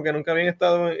necesariamente, porque nunca habían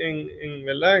estado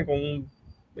 ¿verdad?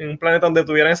 En un planeta donde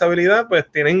tuvieran esa habilidad, pues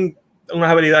tienen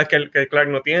unas habilidades que Clark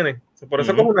no tiene. Por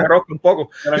eso es como una roca un poco.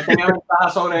 Pero él tenía ventaja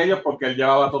sobre ellos porque él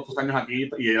llevaba todos sus años aquí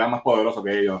y era más poderoso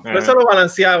que ellos. Por eso lo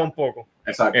balanceaba un poco.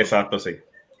 Exacto, sí.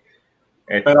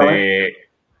 Pero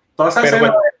toda esa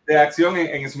escena de acción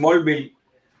en Smallville,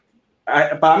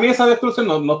 para mí esa destrucción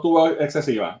no estuvo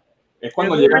excesiva. Es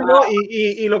cuando llegan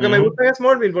y lo que me gusta de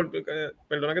Smallville,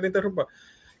 perdona que te interrumpa,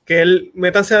 que él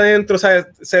métanse adentro, o sea,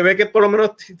 se ve que por lo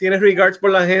menos tiene regards por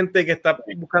la gente, que está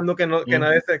buscando que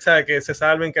nadie que se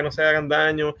salven, que no se hagan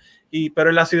daño, pero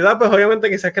en la ciudad pues obviamente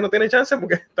quizás que no tiene chance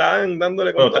porque están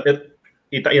dándole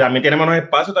y también tiene menos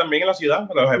espacio también en la ciudad,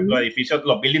 los edificios,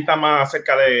 los buildings están más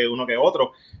cerca de uno que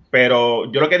otro,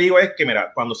 pero yo lo que digo es que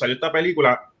mira, cuando salió esta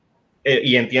película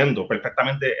y entiendo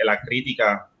perfectamente la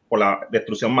crítica por la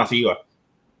destrucción masiva,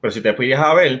 pero si te fueras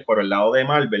a ver por el lado de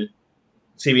Marvel,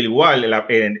 Civil War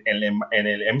en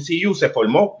el MCU se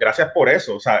formó gracias por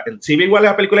eso. O sea, Civil War,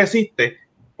 la película existe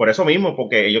por eso mismo,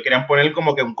 porque ellos querían poner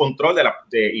como que un control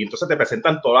y entonces te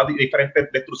presentan todas las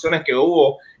diferentes destrucciones que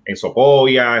hubo en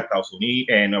Sokovia, Estados Unidos,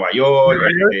 en Nueva York,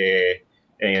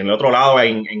 en el otro lado,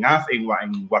 en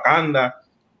Wakanda.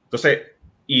 Entonces,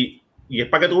 y es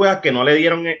para que tú veas que no le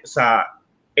dieron, o sea,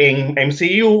 en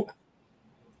MCU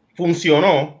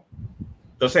funcionó,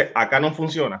 entonces acá no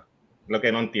funciona, lo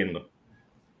que no entiendo.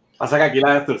 Pasa que aquí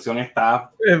la destrucción está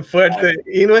fuerte.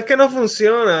 Y no es que no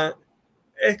funciona,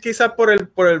 es quizás por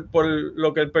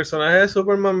lo que el personaje de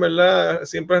Superman, ¿verdad?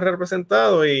 Siempre es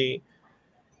representado y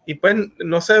pues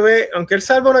no se ve, aunque él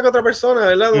salva a una que otra persona,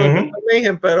 ¿verdad?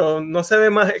 Pero no se ve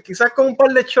más, quizás con un par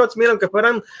de shots, mira, aunque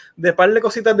fueran de par de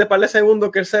cositas, de par de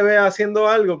segundos que él se ve haciendo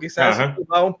algo, quizás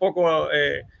va un poco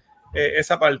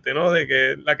esa parte, ¿no? De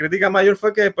que la crítica mayor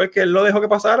fue que después que él lo dejó que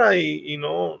pasara y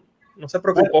no se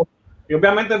preocupó. Y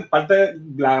obviamente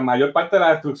la mayor parte de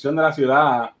la destrucción de la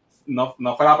ciudad no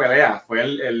fue la pelea, fue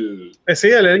el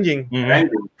engine.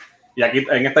 Y aquí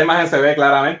en esta imagen se ve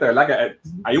claramente, ¿verdad? Que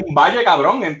hay un valle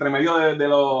cabrón entre medio de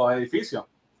los edificios.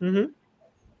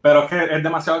 Pero es que es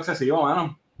demasiado excesivo,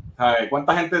 mano. ¿Sabes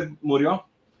cuánta gente murió?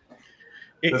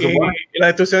 Y la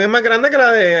destrucción es más grande que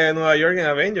la de Nueva York en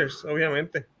Avengers,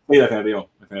 obviamente. Sí, definitivo.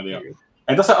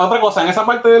 Entonces, otra cosa, en esa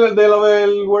parte de lo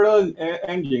del World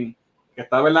Engine, que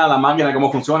está, ¿verdad? La máquina,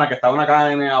 cómo funciona, que está una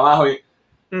cadena abajo y...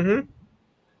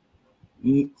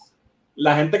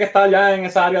 La gente que está allá en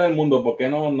esa área del mundo, ¿por qué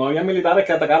no había militares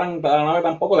que atacaran a la nave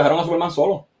tampoco? Dejaron a Superman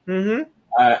solo.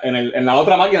 En la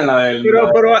otra máquina, en la del...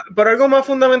 Pero algo más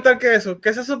fundamental que eso,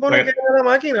 ¿qué se supone que es la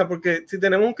máquina? Porque si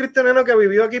tenemos un cristiano que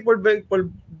vivió aquí por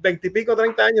 20 y pico,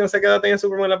 30 años, no sé qué edad tenía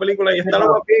Superman en la película y está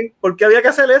loco aquí, ¿por qué había que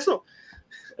hacer eso?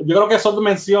 Yo creo que eso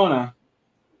menciona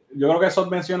yo creo que Zod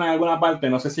menciona en alguna parte,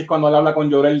 no sé si es cuando él habla con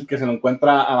Jor-El, que se lo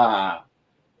encuentra a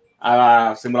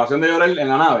la simulación de Jor-El en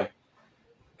la nave,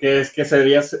 que es que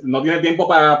no tiene tiempo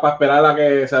para esperar a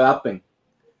que se adapten.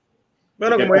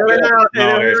 Bueno, como yo era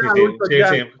adulto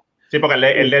ya. Sí, porque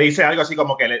él le dice algo así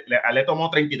como que le tomó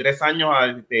 33 años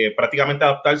prácticamente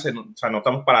adaptarse, o sea, no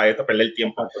estamos para esto, perder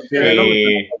tiempo.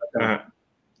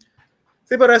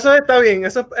 Sí, pero eso está bien,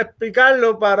 eso es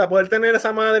explicarlo para poder tener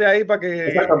esa madre ahí para que...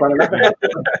 Exacto,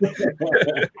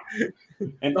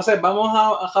 Entonces, vamos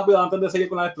a rápido antes de seguir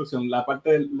con la destrucción. La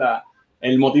parte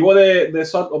el motivo de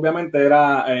Zod, obviamente,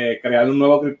 era crear un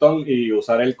nuevo Krypton y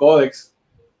usar el Codex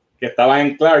que estaba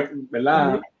en Clark,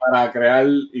 ¿verdad? Para crear,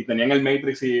 y tenían el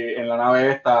Matrix y en la nave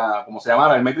esta, ¿cómo se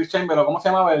llamaba? ¿El Matrix Chamber o cómo se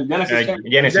llamaba? El Genesis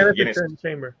Chamber. Genesis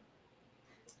Chamber.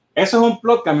 Eso es un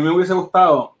plot que a mí me hubiese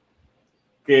gustado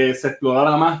que se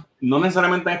explorara más, no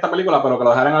necesariamente en esta película, pero que lo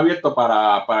dejaran abierto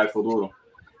para el futuro.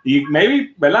 Y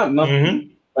maybe, ¿verdad? No,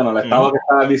 bueno, el estado que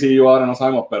está el DCU ahora no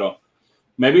sabemos, pero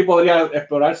maybe podría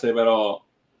explorarse, pero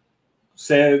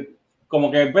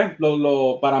como que, pues,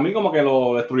 para mí como que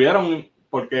lo destruyeron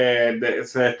porque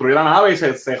se destruyó la nave y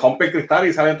se rompe el cristal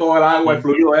y sale todo el agua, el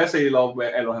fluido ese y los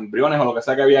embriones o lo que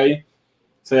sea que había ahí,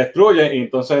 se destruye y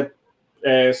entonces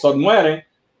Zod muere.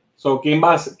 So, ¿quién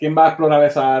va a explorar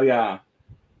esa área?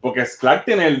 Porque Clark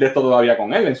tiene el de esto todavía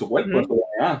con él en su cuerpo, en su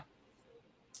DNA.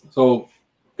 So,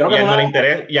 creo que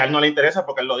y a él no le interesa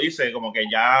porque él lo dice, como que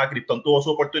ya Krypton tuvo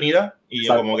su oportunidad y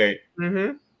como que...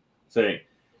 Sí.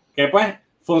 Que pues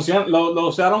funciona, lo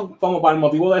usaron como para el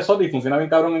motivo de Zod y funciona bien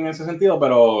cabrón en ese sentido,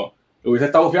 pero hubiese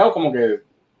estado bufiado como que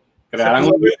crearan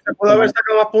se pudo haber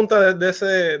sacado más punta de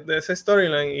ese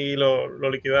storyline y lo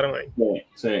liquidaron ahí.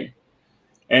 Sí.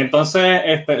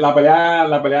 Entonces, la pelea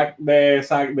de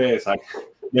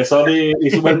Zod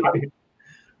y Superman,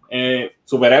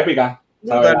 super épica,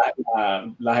 ¿sabes?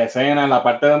 Las escenas, la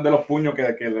parte de los puños,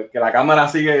 que la cámara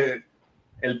sigue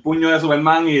el puño de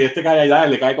Superman y cae allá,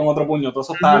 le cae con otro puño, todo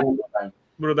eso está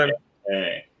brutal.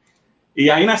 Y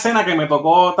hay una escena que me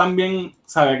tocó también,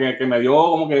 ¿sabes? Que me dio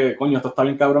como que, coño, esto está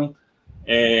bien cabrón.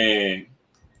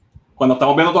 Cuando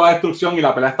estamos viendo toda la destrucción y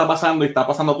la pelea está pasando y está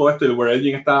pasando todo esto y el World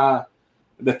Engine está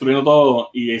destruyendo todo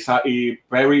y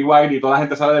Perry White y toda la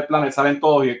gente sale del planeta, salen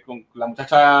todos y con la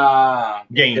muchacha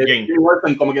Jane.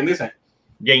 como quien dice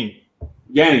Jenny.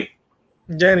 El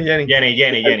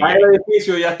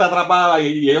edificio ya está atrapada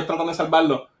y ellos tratan de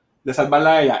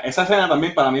salvarla a ella. Esa escena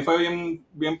también para mí fue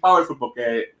bien powerful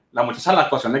porque la muchacha, la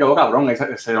actuación le quedó cabrón,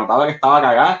 se notaba que estaba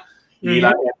cagada y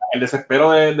el desespero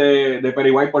de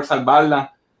Perry White por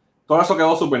salvarla, todo eso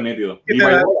quedó súper nítido y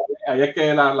ahí es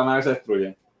que la nave se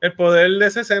destruye. El poder de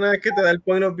esa escena es que te da el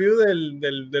point of view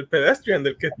del pedestrian,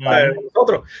 del que está de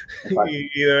nosotros.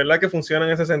 Y de verdad que funciona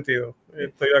en ese sentido.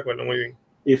 Estoy de acuerdo, muy bien.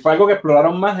 Y fue algo que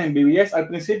exploraron más en BBS al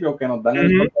principio, que nos dan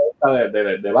el punto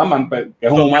de Batman, que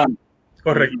es un humano.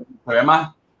 Correcto. Se ve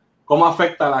más cómo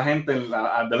afecta a la gente,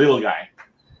 a The Little Guy.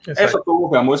 Exacto. Eso estuvo,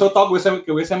 me hubiese gustado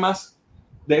que hubiese más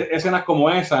de escenas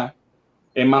como esa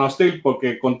en Man of Steel,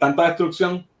 porque con tanta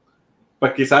destrucción,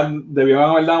 pues quizás debieron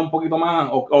haber dado un poquito más,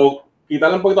 o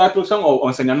quitarle un poquito de destrucción o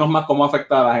enseñarnos más cómo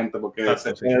afecta a la gente, porque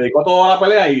se dedicó toda la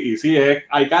pelea y sí,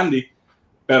 hay candy,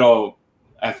 pero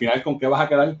al final, ¿con qué vas a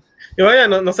quedar? Y vaya,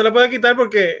 no se le puede quitar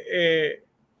porque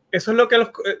eso es lo que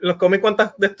los cómics,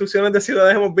 cuántas destrucciones de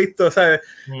ciudades hemos visto, ¿sabes?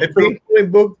 Es comic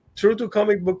book, true to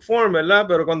comic book form, ¿verdad?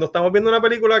 Pero cuando estamos viendo una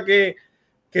película que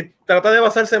trata de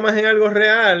basarse más en algo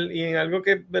real y en algo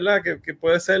que, ¿verdad? Que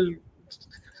puede ser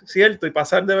cierto y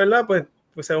pasar de verdad, pues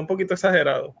se ve un poquito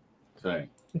exagerado. Sí.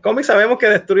 En cómics sabemos que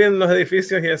destruyen los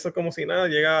edificios y eso como si nada,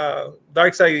 llega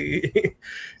Darkseid y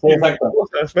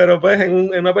cosas, pero pues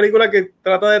en una película que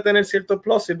trata de tener cierto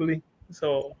plausibly.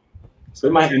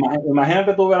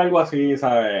 Imagínate tú ver algo así,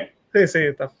 ¿sabes? Sí,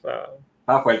 está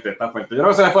fuerte. Yo creo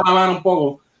que se le fue la mano un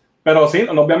poco, pero sí,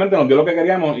 obviamente nos dio lo que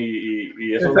queríamos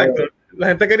y eso. Exacto. La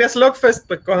gente quería Slugfest,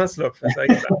 pues cojan Slugfest. Ahí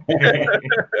está.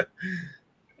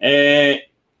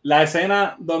 La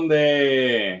escena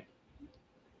donde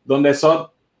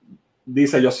Zod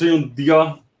dice, yo soy un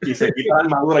dios, y se quita la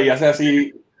armadura y hace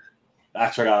así,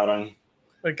 ¡acho, cabrón!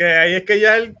 Porque ahí es que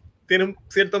ya él tiene un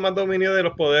cierto más dominio de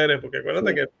los poderes, porque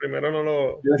acuérdate que primero no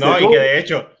lo... No, y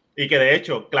que de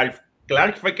hecho, Clark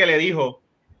fue el que le dijo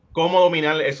cómo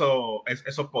dominar esos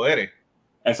poderes.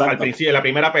 Exacto. Al principio, en la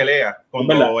primera pelea,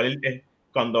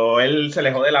 cuando él se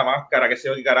le jode la máscara, que se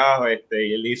yo qué carajo,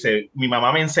 y él dice, mi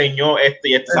mamá me enseñó esto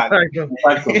y esto.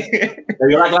 Exacto. Le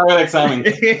dio la clave del examen.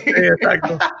 Sí,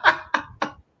 exacto.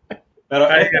 Pero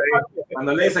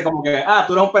cuando él le dice como que,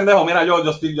 tú eres un pendejo, mira, yo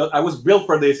I was built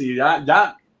for this, y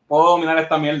ya puedo dominar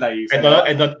esta mierda. Y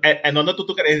 ¿En dónde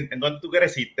tú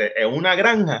creciste? ¿En una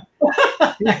granja?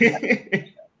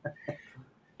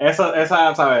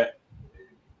 esa, ¿sabes?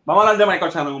 Vamos a hablar de Michael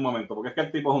Shannon en un momento, porque es que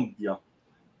el tipo es un tío.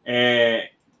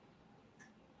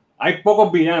 Hay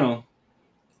pocos villanos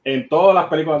en todas las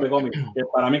películas de cómics que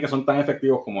para mí que son tan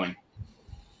efectivos como él.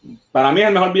 Para mí es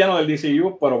el mejor villano del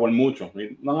DCU, pero por mucho.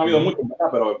 No han habido muchos, ¿verdad?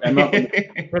 Pero es mejor.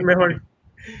 Es mejor.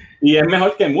 Y es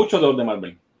mejor que muchos de los de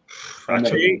Marvel.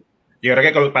 Yo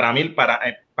creo que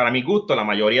para mi gusto, la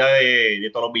mayoría de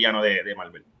todos los villanos de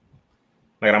Marvel.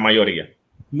 La gran mayoría.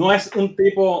 No es un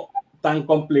tipo tan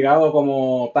complicado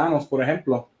como Thanos, por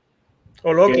ejemplo.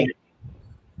 O Loki.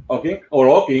 O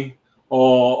Loki.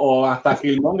 O hasta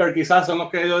Killmonger, quizás son los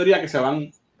que yo diría que se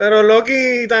van. Pero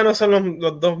Loki y Thanos son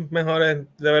los dos mejores.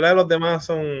 De verdad, los demás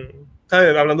son.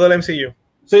 ¿Sabes? Hablando del MCU.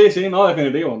 Sí, no,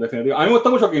 definitivo. A mí me gusta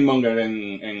mucho Killmonger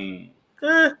en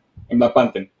Black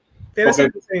Panther.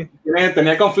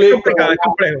 Tenía conflicto.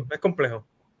 Es complejo.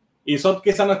 Y eso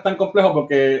quizás no es tan complejo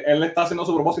porque él está haciendo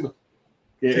su propósito.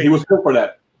 He was good for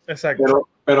that. Exacto.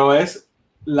 Pero es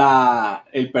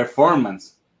el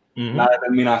performance, la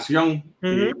determinación.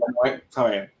 Y,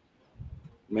 ¿sabes?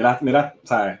 Mira,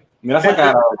 ¿sabes? Mira esa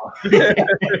cara.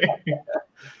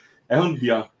 Es un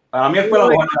dios. Para mí fue lo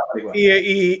mejor de la película.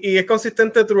 Y es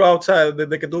consistente throughout, ¿sabes?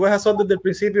 Desde que tú ves a Zod desde el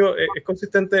principio, es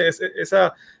consistente.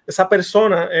 Esa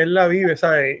persona, él la vive,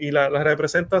 ¿sabes? Y la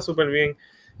representa súper bien.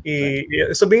 Y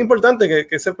eso es bien importante,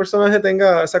 que ese personaje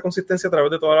tenga esa consistencia a través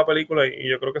de toda la película. Y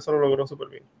yo creo que eso lo logró súper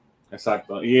bien.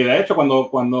 Exacto. Y de hecho,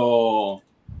 cuando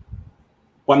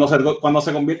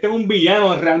se convierte en un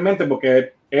villano realmente,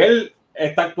 porque él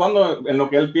está actuando en lo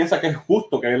que él piensa que es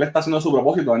justo, que él está haciendo su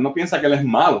propósito, él no piensa que él es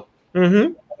malo.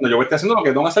 Yo estoy haciendo lo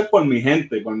que tengo que hacer por mi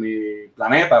gente, por mi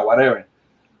planeta, whatever.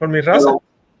 Por mi raza.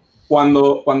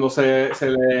 Pero cuando se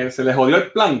le jodió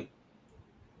el plan,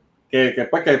 que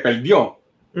perdió,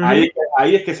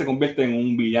 ahí es que se convierte en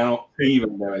un villano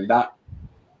evil, de verdad.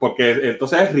 Porque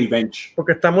entonces es revenge.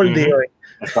 Porque está mordido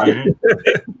ahí.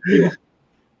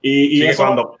 Y eso,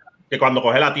 cuando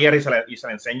coge la tierra y se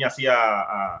le enseña así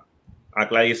a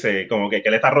Clay, dice como que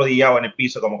él está arrodillado en el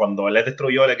piso, como cuando él le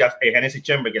destruyó el Genesis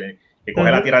Chamber, que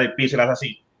coge la tierra del piso y la hace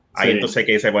así. Ahí entonces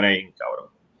que se pone ahí, cabrón.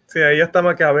 Sí, ahí ya está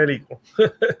maquiavélico.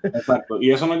 Exacto.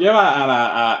 Y eso nos lleva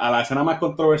a la escena más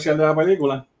controversial de la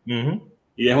película.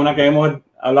 Y es una que hemos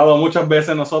hablado muchas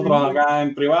veces nosotros acá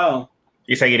en privado.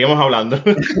 Y seguiremos hablando.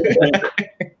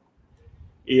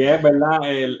 Y es, ¿verdad?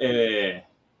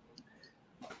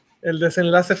 El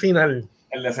desenlace final.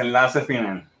 El desenlace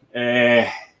final.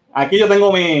 Aquí yo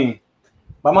tengo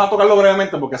Vamos a tocarlo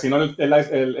brevemente porque si no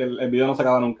el video no se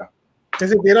acaba nunca.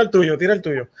 Sí, tira el tuyo.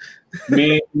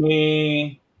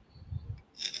 Mi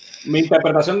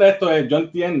interpretación de esto es, yo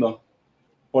entiendo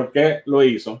por qué lo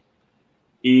hizo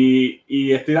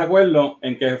y estoy de acuerdo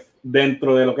en que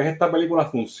dentro de lo que es esta película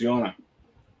funciona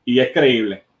y es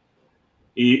creíble.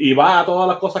 Y va a todas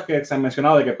las cosas que se han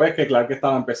mencionado, de que pues que Clark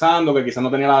estaba empezando, que quizás no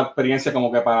tenía la experiencia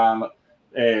como que para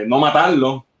no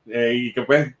matarlo, y que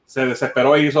pues se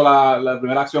desesperó y hizo la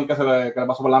primera acción que le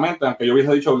pasó por la mente, aunque yo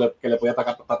hubiese dicho que le podía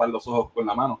tapar los ojos con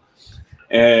la mano.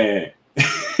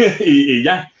 Y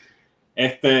ya.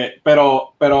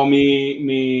 Pero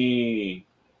mi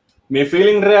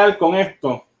feeling real con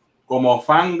esto, como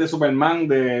fan de Superman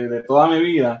de toda mi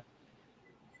vida,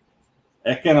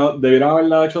 es que no debieron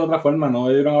haberlo hecho de otra forma, no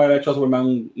debieron haber hecho a Superman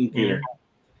un killer.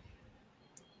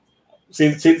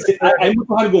 Sí, hay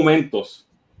muchos argumentos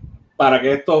para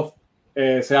que esto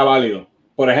sea válido.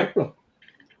 Por ejemplo,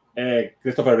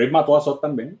 Christopher Reeve mató a Zod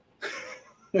también.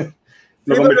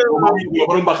 Lo convirtió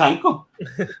por un bajanco.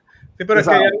 Sí, pero es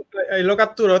que ahí lo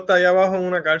capturó, está ahí abajo en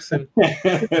una cárcel.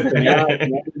 Tenía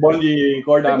bungee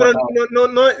cord.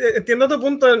 No, entiendo tu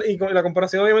punto y la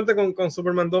comparación obviamente con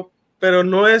Superman 2, pero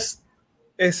no es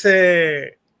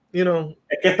ese, es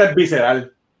que esta es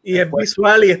visceral. Y es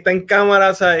visual y está en cámara,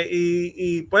 o sea,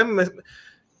 y pues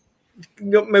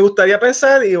me gustaría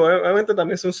pensar, y obviamente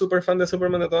también soy un super fan de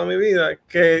Superman de toda mi vida,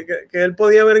 que él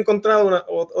podía haber encontrado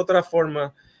otra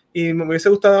forma. Y me hubiese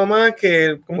gustado más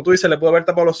que, como tú dices, le pudo haber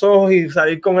tapado los ojos y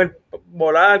salir con él,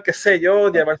 volar, qué sé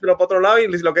yo, llevárselo para otro lado, y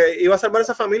lo que iba a salvar a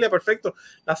esa familia, perfecto,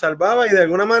 la salvaba y de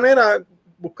alguna manera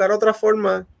buscar otra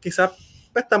forma, quizás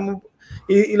pues,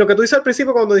 y lo que tú dices al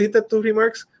principio cuando dijiste tus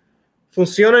remarks,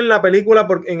 funciona en la película,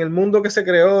 en el mundo que se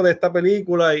creó de esta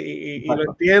película y lo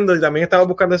entiendo, y también estaba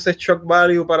buscando ese shock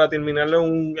value para terminarlo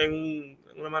en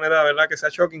una manera, ¿verdad?, que sea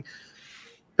shocking.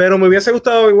 Pero me hubiese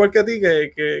gustado, igual que a ti,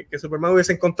 que Superman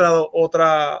hubiese encontrado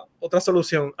otra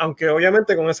solución. Aunque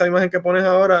obviamente con esa imagen que pones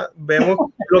ahora, vemos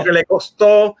lo que le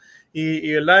costó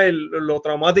y ¿verdad? Lo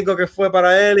traumático que fue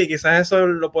para él, y quizás eso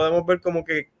lo podemos ver como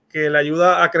que le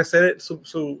ayuda a crecer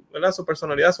 ¿verdad? Su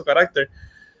personalidad, su carácter.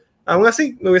 Aún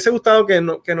así, me hubiese gustado que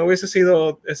no hubiese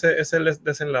sido ese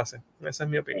desenlace. Esa es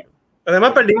mi opinión.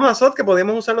 Además, perdimos a Zod, que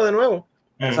podíamos usarlo de nuevo.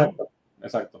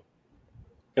 Exacto.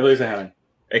 ¿Qué tú dices, Helen?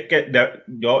 Es que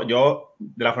yo,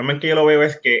 de la forma en que yo lo veo,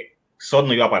 es que Zod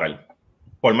no iba a parar.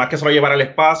 Por más que se lo llevara al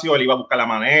espacio, él iba a buscar la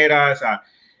manera, o sea,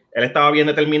 él estaba bien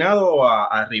determinado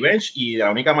a Revenge, y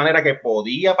la única manera que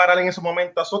podía parar en ese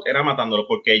momento a Zod era matándolo,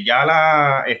 porque ya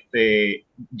la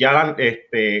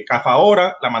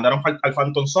Cafahora la mandaron al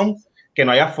Phantom Zone, que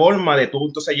no haya forma de tú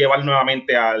entonces llevar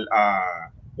nuevamente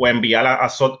o enviar a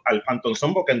Zod al Phantom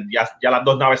Zone, porque ya las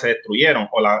dos naves se destruyeron,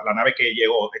 o la nave que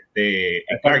llegó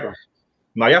Clark.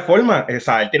 No había forma, o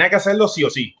sea, él tenía que hacerlo sí o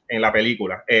sí en la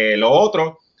película. Lo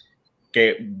otro,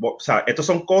 o sea, estas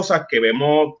son cosas que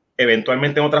vemos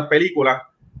eventualmente en otras películas,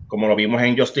 como lo vimos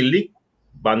en Justice League.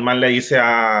 Batman le dice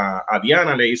a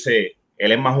Diana, le dice,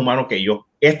 él es más humano que yo.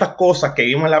 Estas cosas que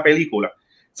vimos en la película, o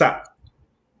sea,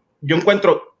 yo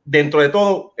encuentro, dentro de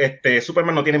todo,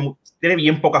 Superman no tiene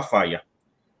bien pocas fallas,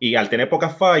 y al tener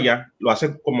pocas fallas, lo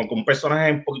hace como un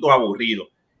personaje un poquito aburrido.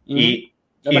 Y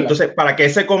entonces, para que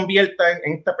él se convierta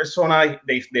en esta persona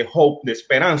de hope, de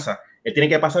esperanza, él tiene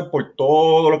que pasar por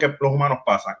todo lo que los humanos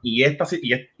pasan. Y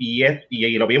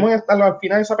lo vimos al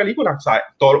final de esa película. O sea,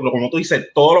 como tú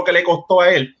dices, todo lo que le costó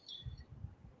a él,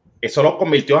 eso lo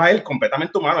convirtió a él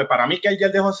completamente humano. Y para mí que él ya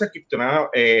dejó de ser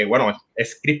kryptoniano, bueno,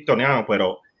 es kryptoniano,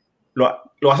 pero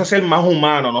lo hace ser más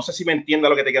humano. No sé si me entiendes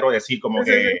lo que te quiero decir. Como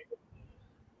que...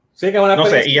 Sí, que es una no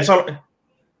sé, y eso...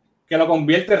 que lo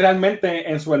convierte realmente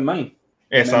en Superman.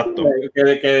 Exacto.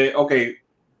 Ok.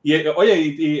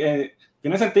 Oye,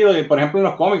 tiene sentido, por ejemplo, en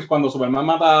los cómics, cuando Superman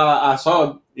mata a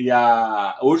Zod y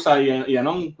a Ursa y a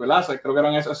Non, ¿verdad? Creo que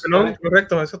eran esos. No,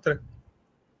 correcto, esos tres.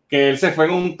 Que él se fue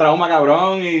en un trauma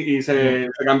cabrón y se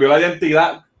cambió la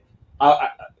identidad.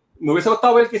 Me hubiese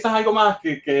gustado ver quizás algo más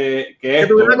que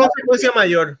esto. Tuviera una consecuencia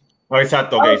mayor.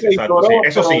 Exacto, exacto. Sí,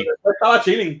 eso sí. Estaba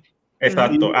chilling.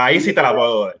 Exacto, ahí sí te la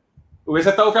puedo ver.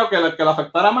 Hubiese estado feo que lo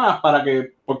afectara más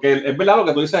porque es verdad lo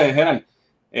que tú dices, Gerald.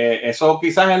 Eso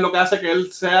quizás es lo que hace que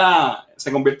él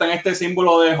se convierta en este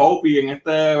símbolo de hope y en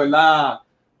 ¿verdad?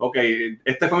 Ok,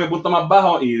 este fue mi punto más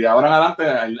bajo y de ahora en adelante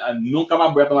nunca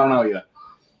más voy a tomar una vida.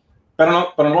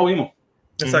 Pero no lo vimos.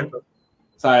 Exacto.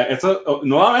 O sea, eso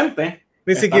nuevamente.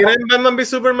 Ni siquiera en Batman v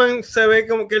Superman se ve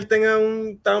como que él tenga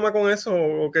un trauma con eso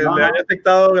o que le haya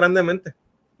afectado grandemente.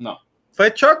 No.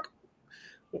 Fue shock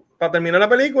para terminar la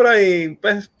película y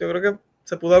pues yo creo que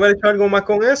se pudo haber hecho algo más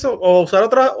con eso o usar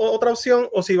otra opción,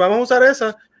 o si vamos a usar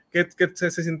esa, que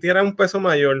se sintiera un peso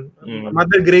mayor, más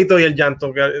del grito y el llanto,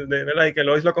 y que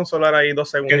Lois lo consolara ahí 2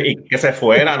 segundos. Y que se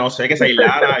fuera, no sé, que se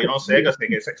aislara, yo no sé,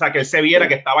 que él se viera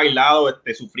que estaba aislado,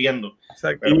 sufriendo.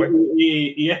 Exacto.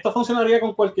 Y esto funcionaría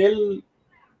con cualquier...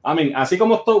 así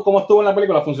como estuvo en la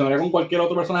película, funcionaría con cualquier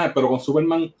otro personaje, pero con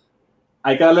Superman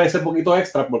hay que darle ese poquito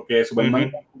extra porque Superman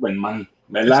es Superman,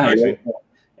 ¿verdad? Sí.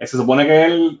 Se supone que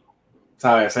él,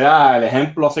 ¿sabes? Sea el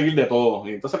ejemplo a seguir de todo.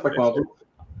 Y entonces, pues cuando tú...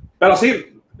 Pero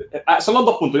sí, son los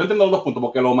dos puntos. Yo entiendo los dos puntos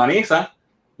porque lo humaniza,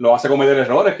 lo hace cometer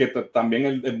errores, que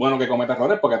también es bueno que cometa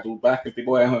errores porque tú ves que el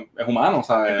tipo es humano,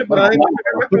 ¿sabes? Bueno,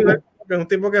 porque un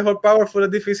tipo que es all powerful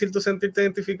es difícil tú sentirte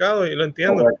identificado y lo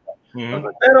entiendo.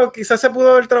 Pero quizás se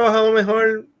pudo haber trabajado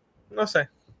mejor, no sé.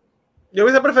 Yo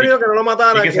hubiese preferido que no lo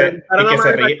matara, que una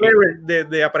manera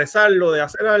de apresarlo, de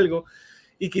hacer algo.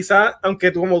 Y quizás,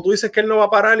 aunque como tú dices que él no va a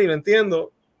parar, y lo entiendo,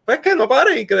 pues que no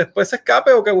pare y que después se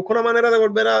escape o que busque una manera de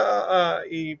volver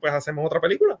y pues hacemos otra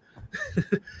película.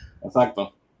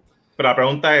 Exacto. Pero la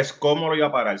pregunta es, ¿cómo lo iba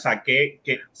a parar? O sea, o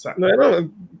sea,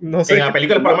 no sé. En la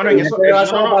película, por lo menos, en eso...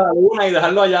 para la luna y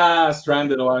dejarlo allá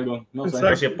stranded o algo. No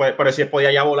sé. Pero si él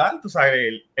podía ya volar, tú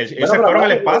sabes, ellos se fueron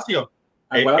al espacio.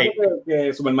 Acuérdate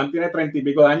que Superman tiene 30 y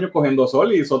pico de años cogiendo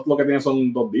sol y Sol lo que tiene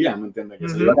son 2 días, ¿me entiendes? Que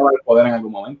se iba a acabar el poder en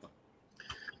algún momento.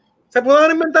 Se pudo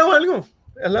haber inventado algo.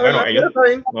 Es la verdad. Está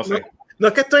bien. No sé. No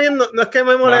es que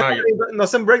me moleste, no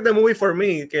se break the movie for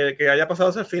me, que haya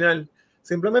pasado hacia el final.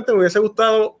 Simplemente me hubiese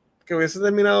gustado que hubiese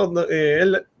terminado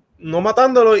él no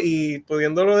matándolo y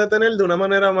pudiéndolo detener de una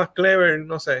manera más clever,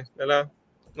 no sé, ¿verdad?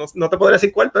 No te podría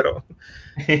decir cuál, pero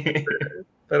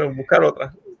buscar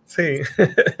otra. Sí.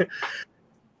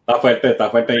 Está fuerte. Está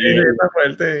fuerte.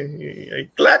 Y hay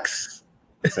clacks.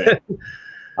 Sí.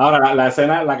 Ahora, la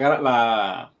escena,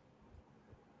 la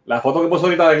foto que puso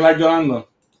ahorita de Clark llorando,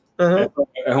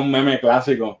 es un meme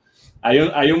clásico.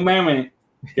 Hay un meme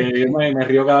que yo me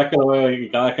río cada vez que lo veo y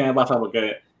cada vez que me pasa,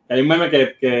 porque Hay un meme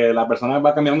que la persona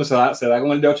va caminando y se da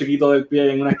con el dedo chiquito del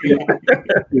pie en una esquina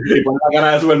y pone la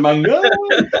cara de Superman.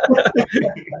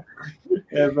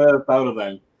 Eso está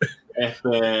brutal.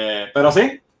 Pero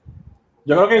sí,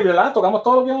 yo creo que, ¿verdad? Tocamos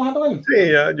todo lo que íbamos a tocar.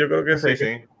 Sí, ya, yo creo que sí.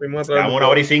 Llevamos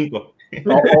 1:05.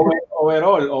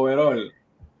 Overall,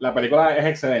 la película es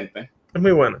excelente. Es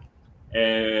muy buena.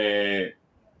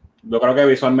 Yo creo que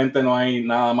visualmente no hay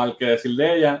nada mal que decir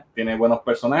de ella. Tiene buenos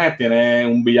personajes, tiene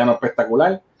un villano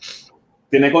espectacular.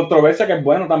 Tiene controversia que es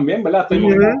bueno también, ¿verdad?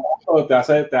 Te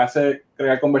hace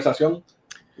crear conversación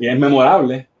y es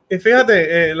memorable. Y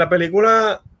fíjate, la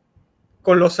película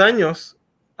con los años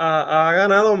ha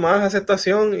ganado más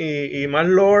aceptación y más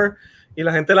lore, y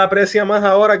la gente la aprecia más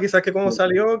ahora quizás que cuando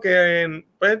salió, que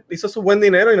pues, hizo su buen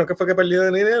dinero, y no que fue que perdió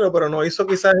de dinero, pero no hizo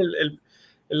quizás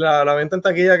la venta en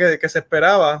taquilla que se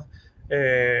esperaba.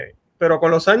 Pero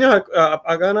con los años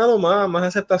ha ganado más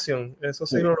aceptación. Eso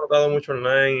sí lo he notado mucho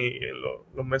online y en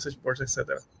los message boards,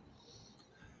 etcétera.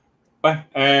 Pues,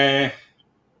 ¿qué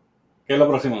es lo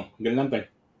próximo? Green Lantern.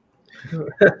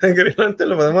 Green Lantern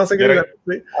lo podemos hacer.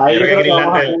 Sí. Ahí yo creo que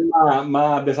vamos a hacer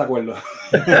más desacuerdo.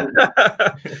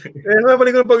 Es una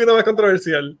película un poquito más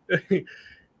controversial.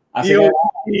 Así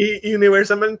y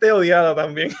universalmente odiada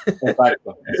también.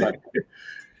 Exacto.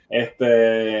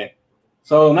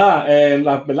 Nada,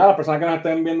 las personas que nos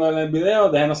estén viendo en el video,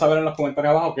 déjenos saber en los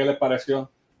comentarios abajo qué les pareció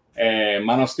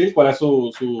Man of Steel, cuál es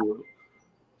su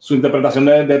interpretación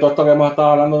de todo esto que hemos estado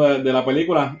hablando de la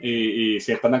película, y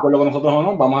si están de acuerdo con nosotros o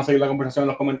no. Vamos a seguir la conversación en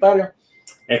los comentarios.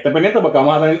 Esté pendiente porque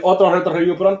vamos a tener otro retro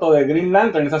review pronto de Green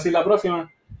Lantern, esa sí la próxima.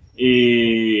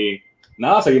 Y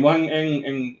nada, seguimos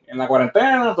en la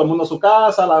cuarentena, todo el mundo a su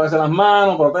casa, lávense las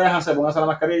manos, protéjanse, pónganse la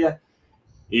mascarilla.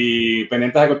 Y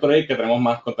pendientes de Cultura Geek, que tenemos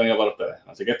más contenido para ustedes.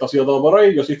 Así que esto ha sido todo por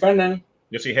hoy. Yo soy Fernan.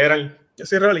 Yo soy Gerald. Yo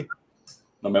soy Rolly.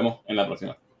 Nos vemos en la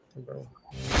próxima. Nos vemos.